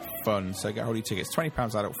Disney fun. So get hold of your tickets.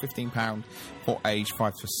 £20 adult, £15 for age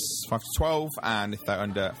 5 to 12. And if they're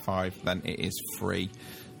under 5, then it is free.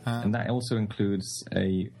 And that also includes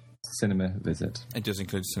a cinema visit. It does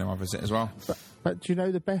include a cinema visit as well. But do you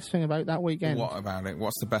know the best thing about that weekend? What about it?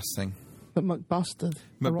 What's the best thing? That McBustard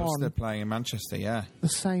are on playing in Manchester, yeah. the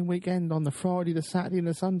same weekend on the Friday, the Saturday and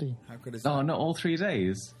the Sunday. How good is that? Oh, not all 3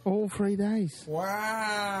 days? All 3 days.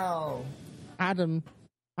 Wow. Alan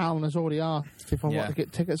has already asked if I want to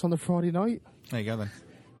get tickets on the Friday night. There you go then.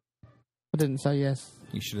 I didn't say yes.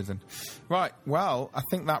 You should have done. Right, well, I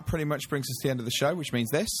think that pretty much brings us to the end of the show, which means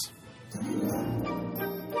this.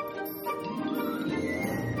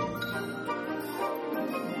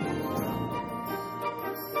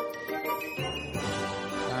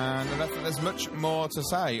 And I don't think there's much more to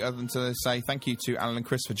say other than to say thank you to Alan and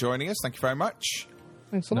Chris for joining us. Thank you very much.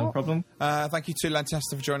 Thanks a lot. No problem. Thank you to Len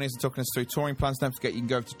Tester for joining us and talking us through touring plans. Don't forget, you can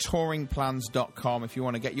go to touringplans.com if you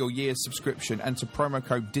want to get your year's subscription. Enter promo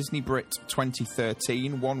code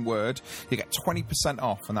DisneyBrit2013, one word. You get 20%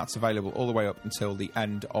 off, and that's available all the way up until the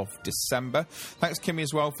end of December. Thanks, Kimmy,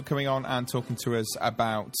 as well, for coming on and talking to us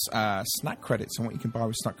about snack credits and what you can buy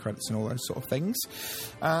with snack credits and all those sort of things.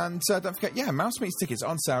 And don't forget, Mouse Meets tickets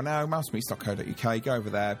on sale now, mousemeets.co.uk. Go over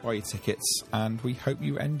there, buy your tickets, and we hope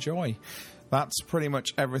you enjoy. That's pretty much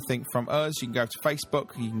everything from us. You can go to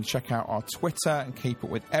Facebook, you can check out our Twitter and keep up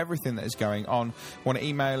with everything that is going on. Want to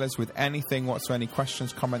email us with anything whatsoever, any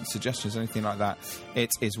questions, comments, suggestions, anything like that,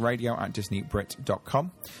 it is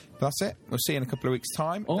radio@disneybrit.com. But that's it. We'll see you in a couple of weeks'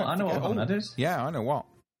 time. Oh, I know what that is. Yeah, I know what.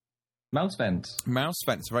 Mouse vent. Mouse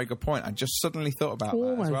vent's a very good point. I just suddenly thought about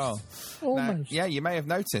that as well. Almost. Now, you may have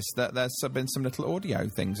noticed that there's been some little audio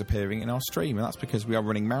things appearing in our stream, and that's because we are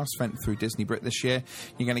running Mouse Vent through Disney Brit this year.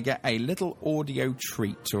 You're going to get a little audio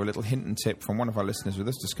treat or a little hint and tip from one of our listeners with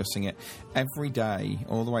us discussing it every day,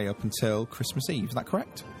 all the way up until Christmas Eve. Is that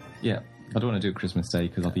correct? Yeah. I don't want to do Christmas Day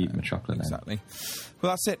because I'll be eating my chocolate then. Exactly.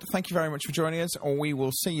 Well, that's it. Thank you very much for joining us. We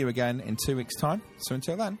will see you again in 2 weeks' time. So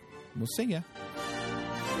until then, we'll see you.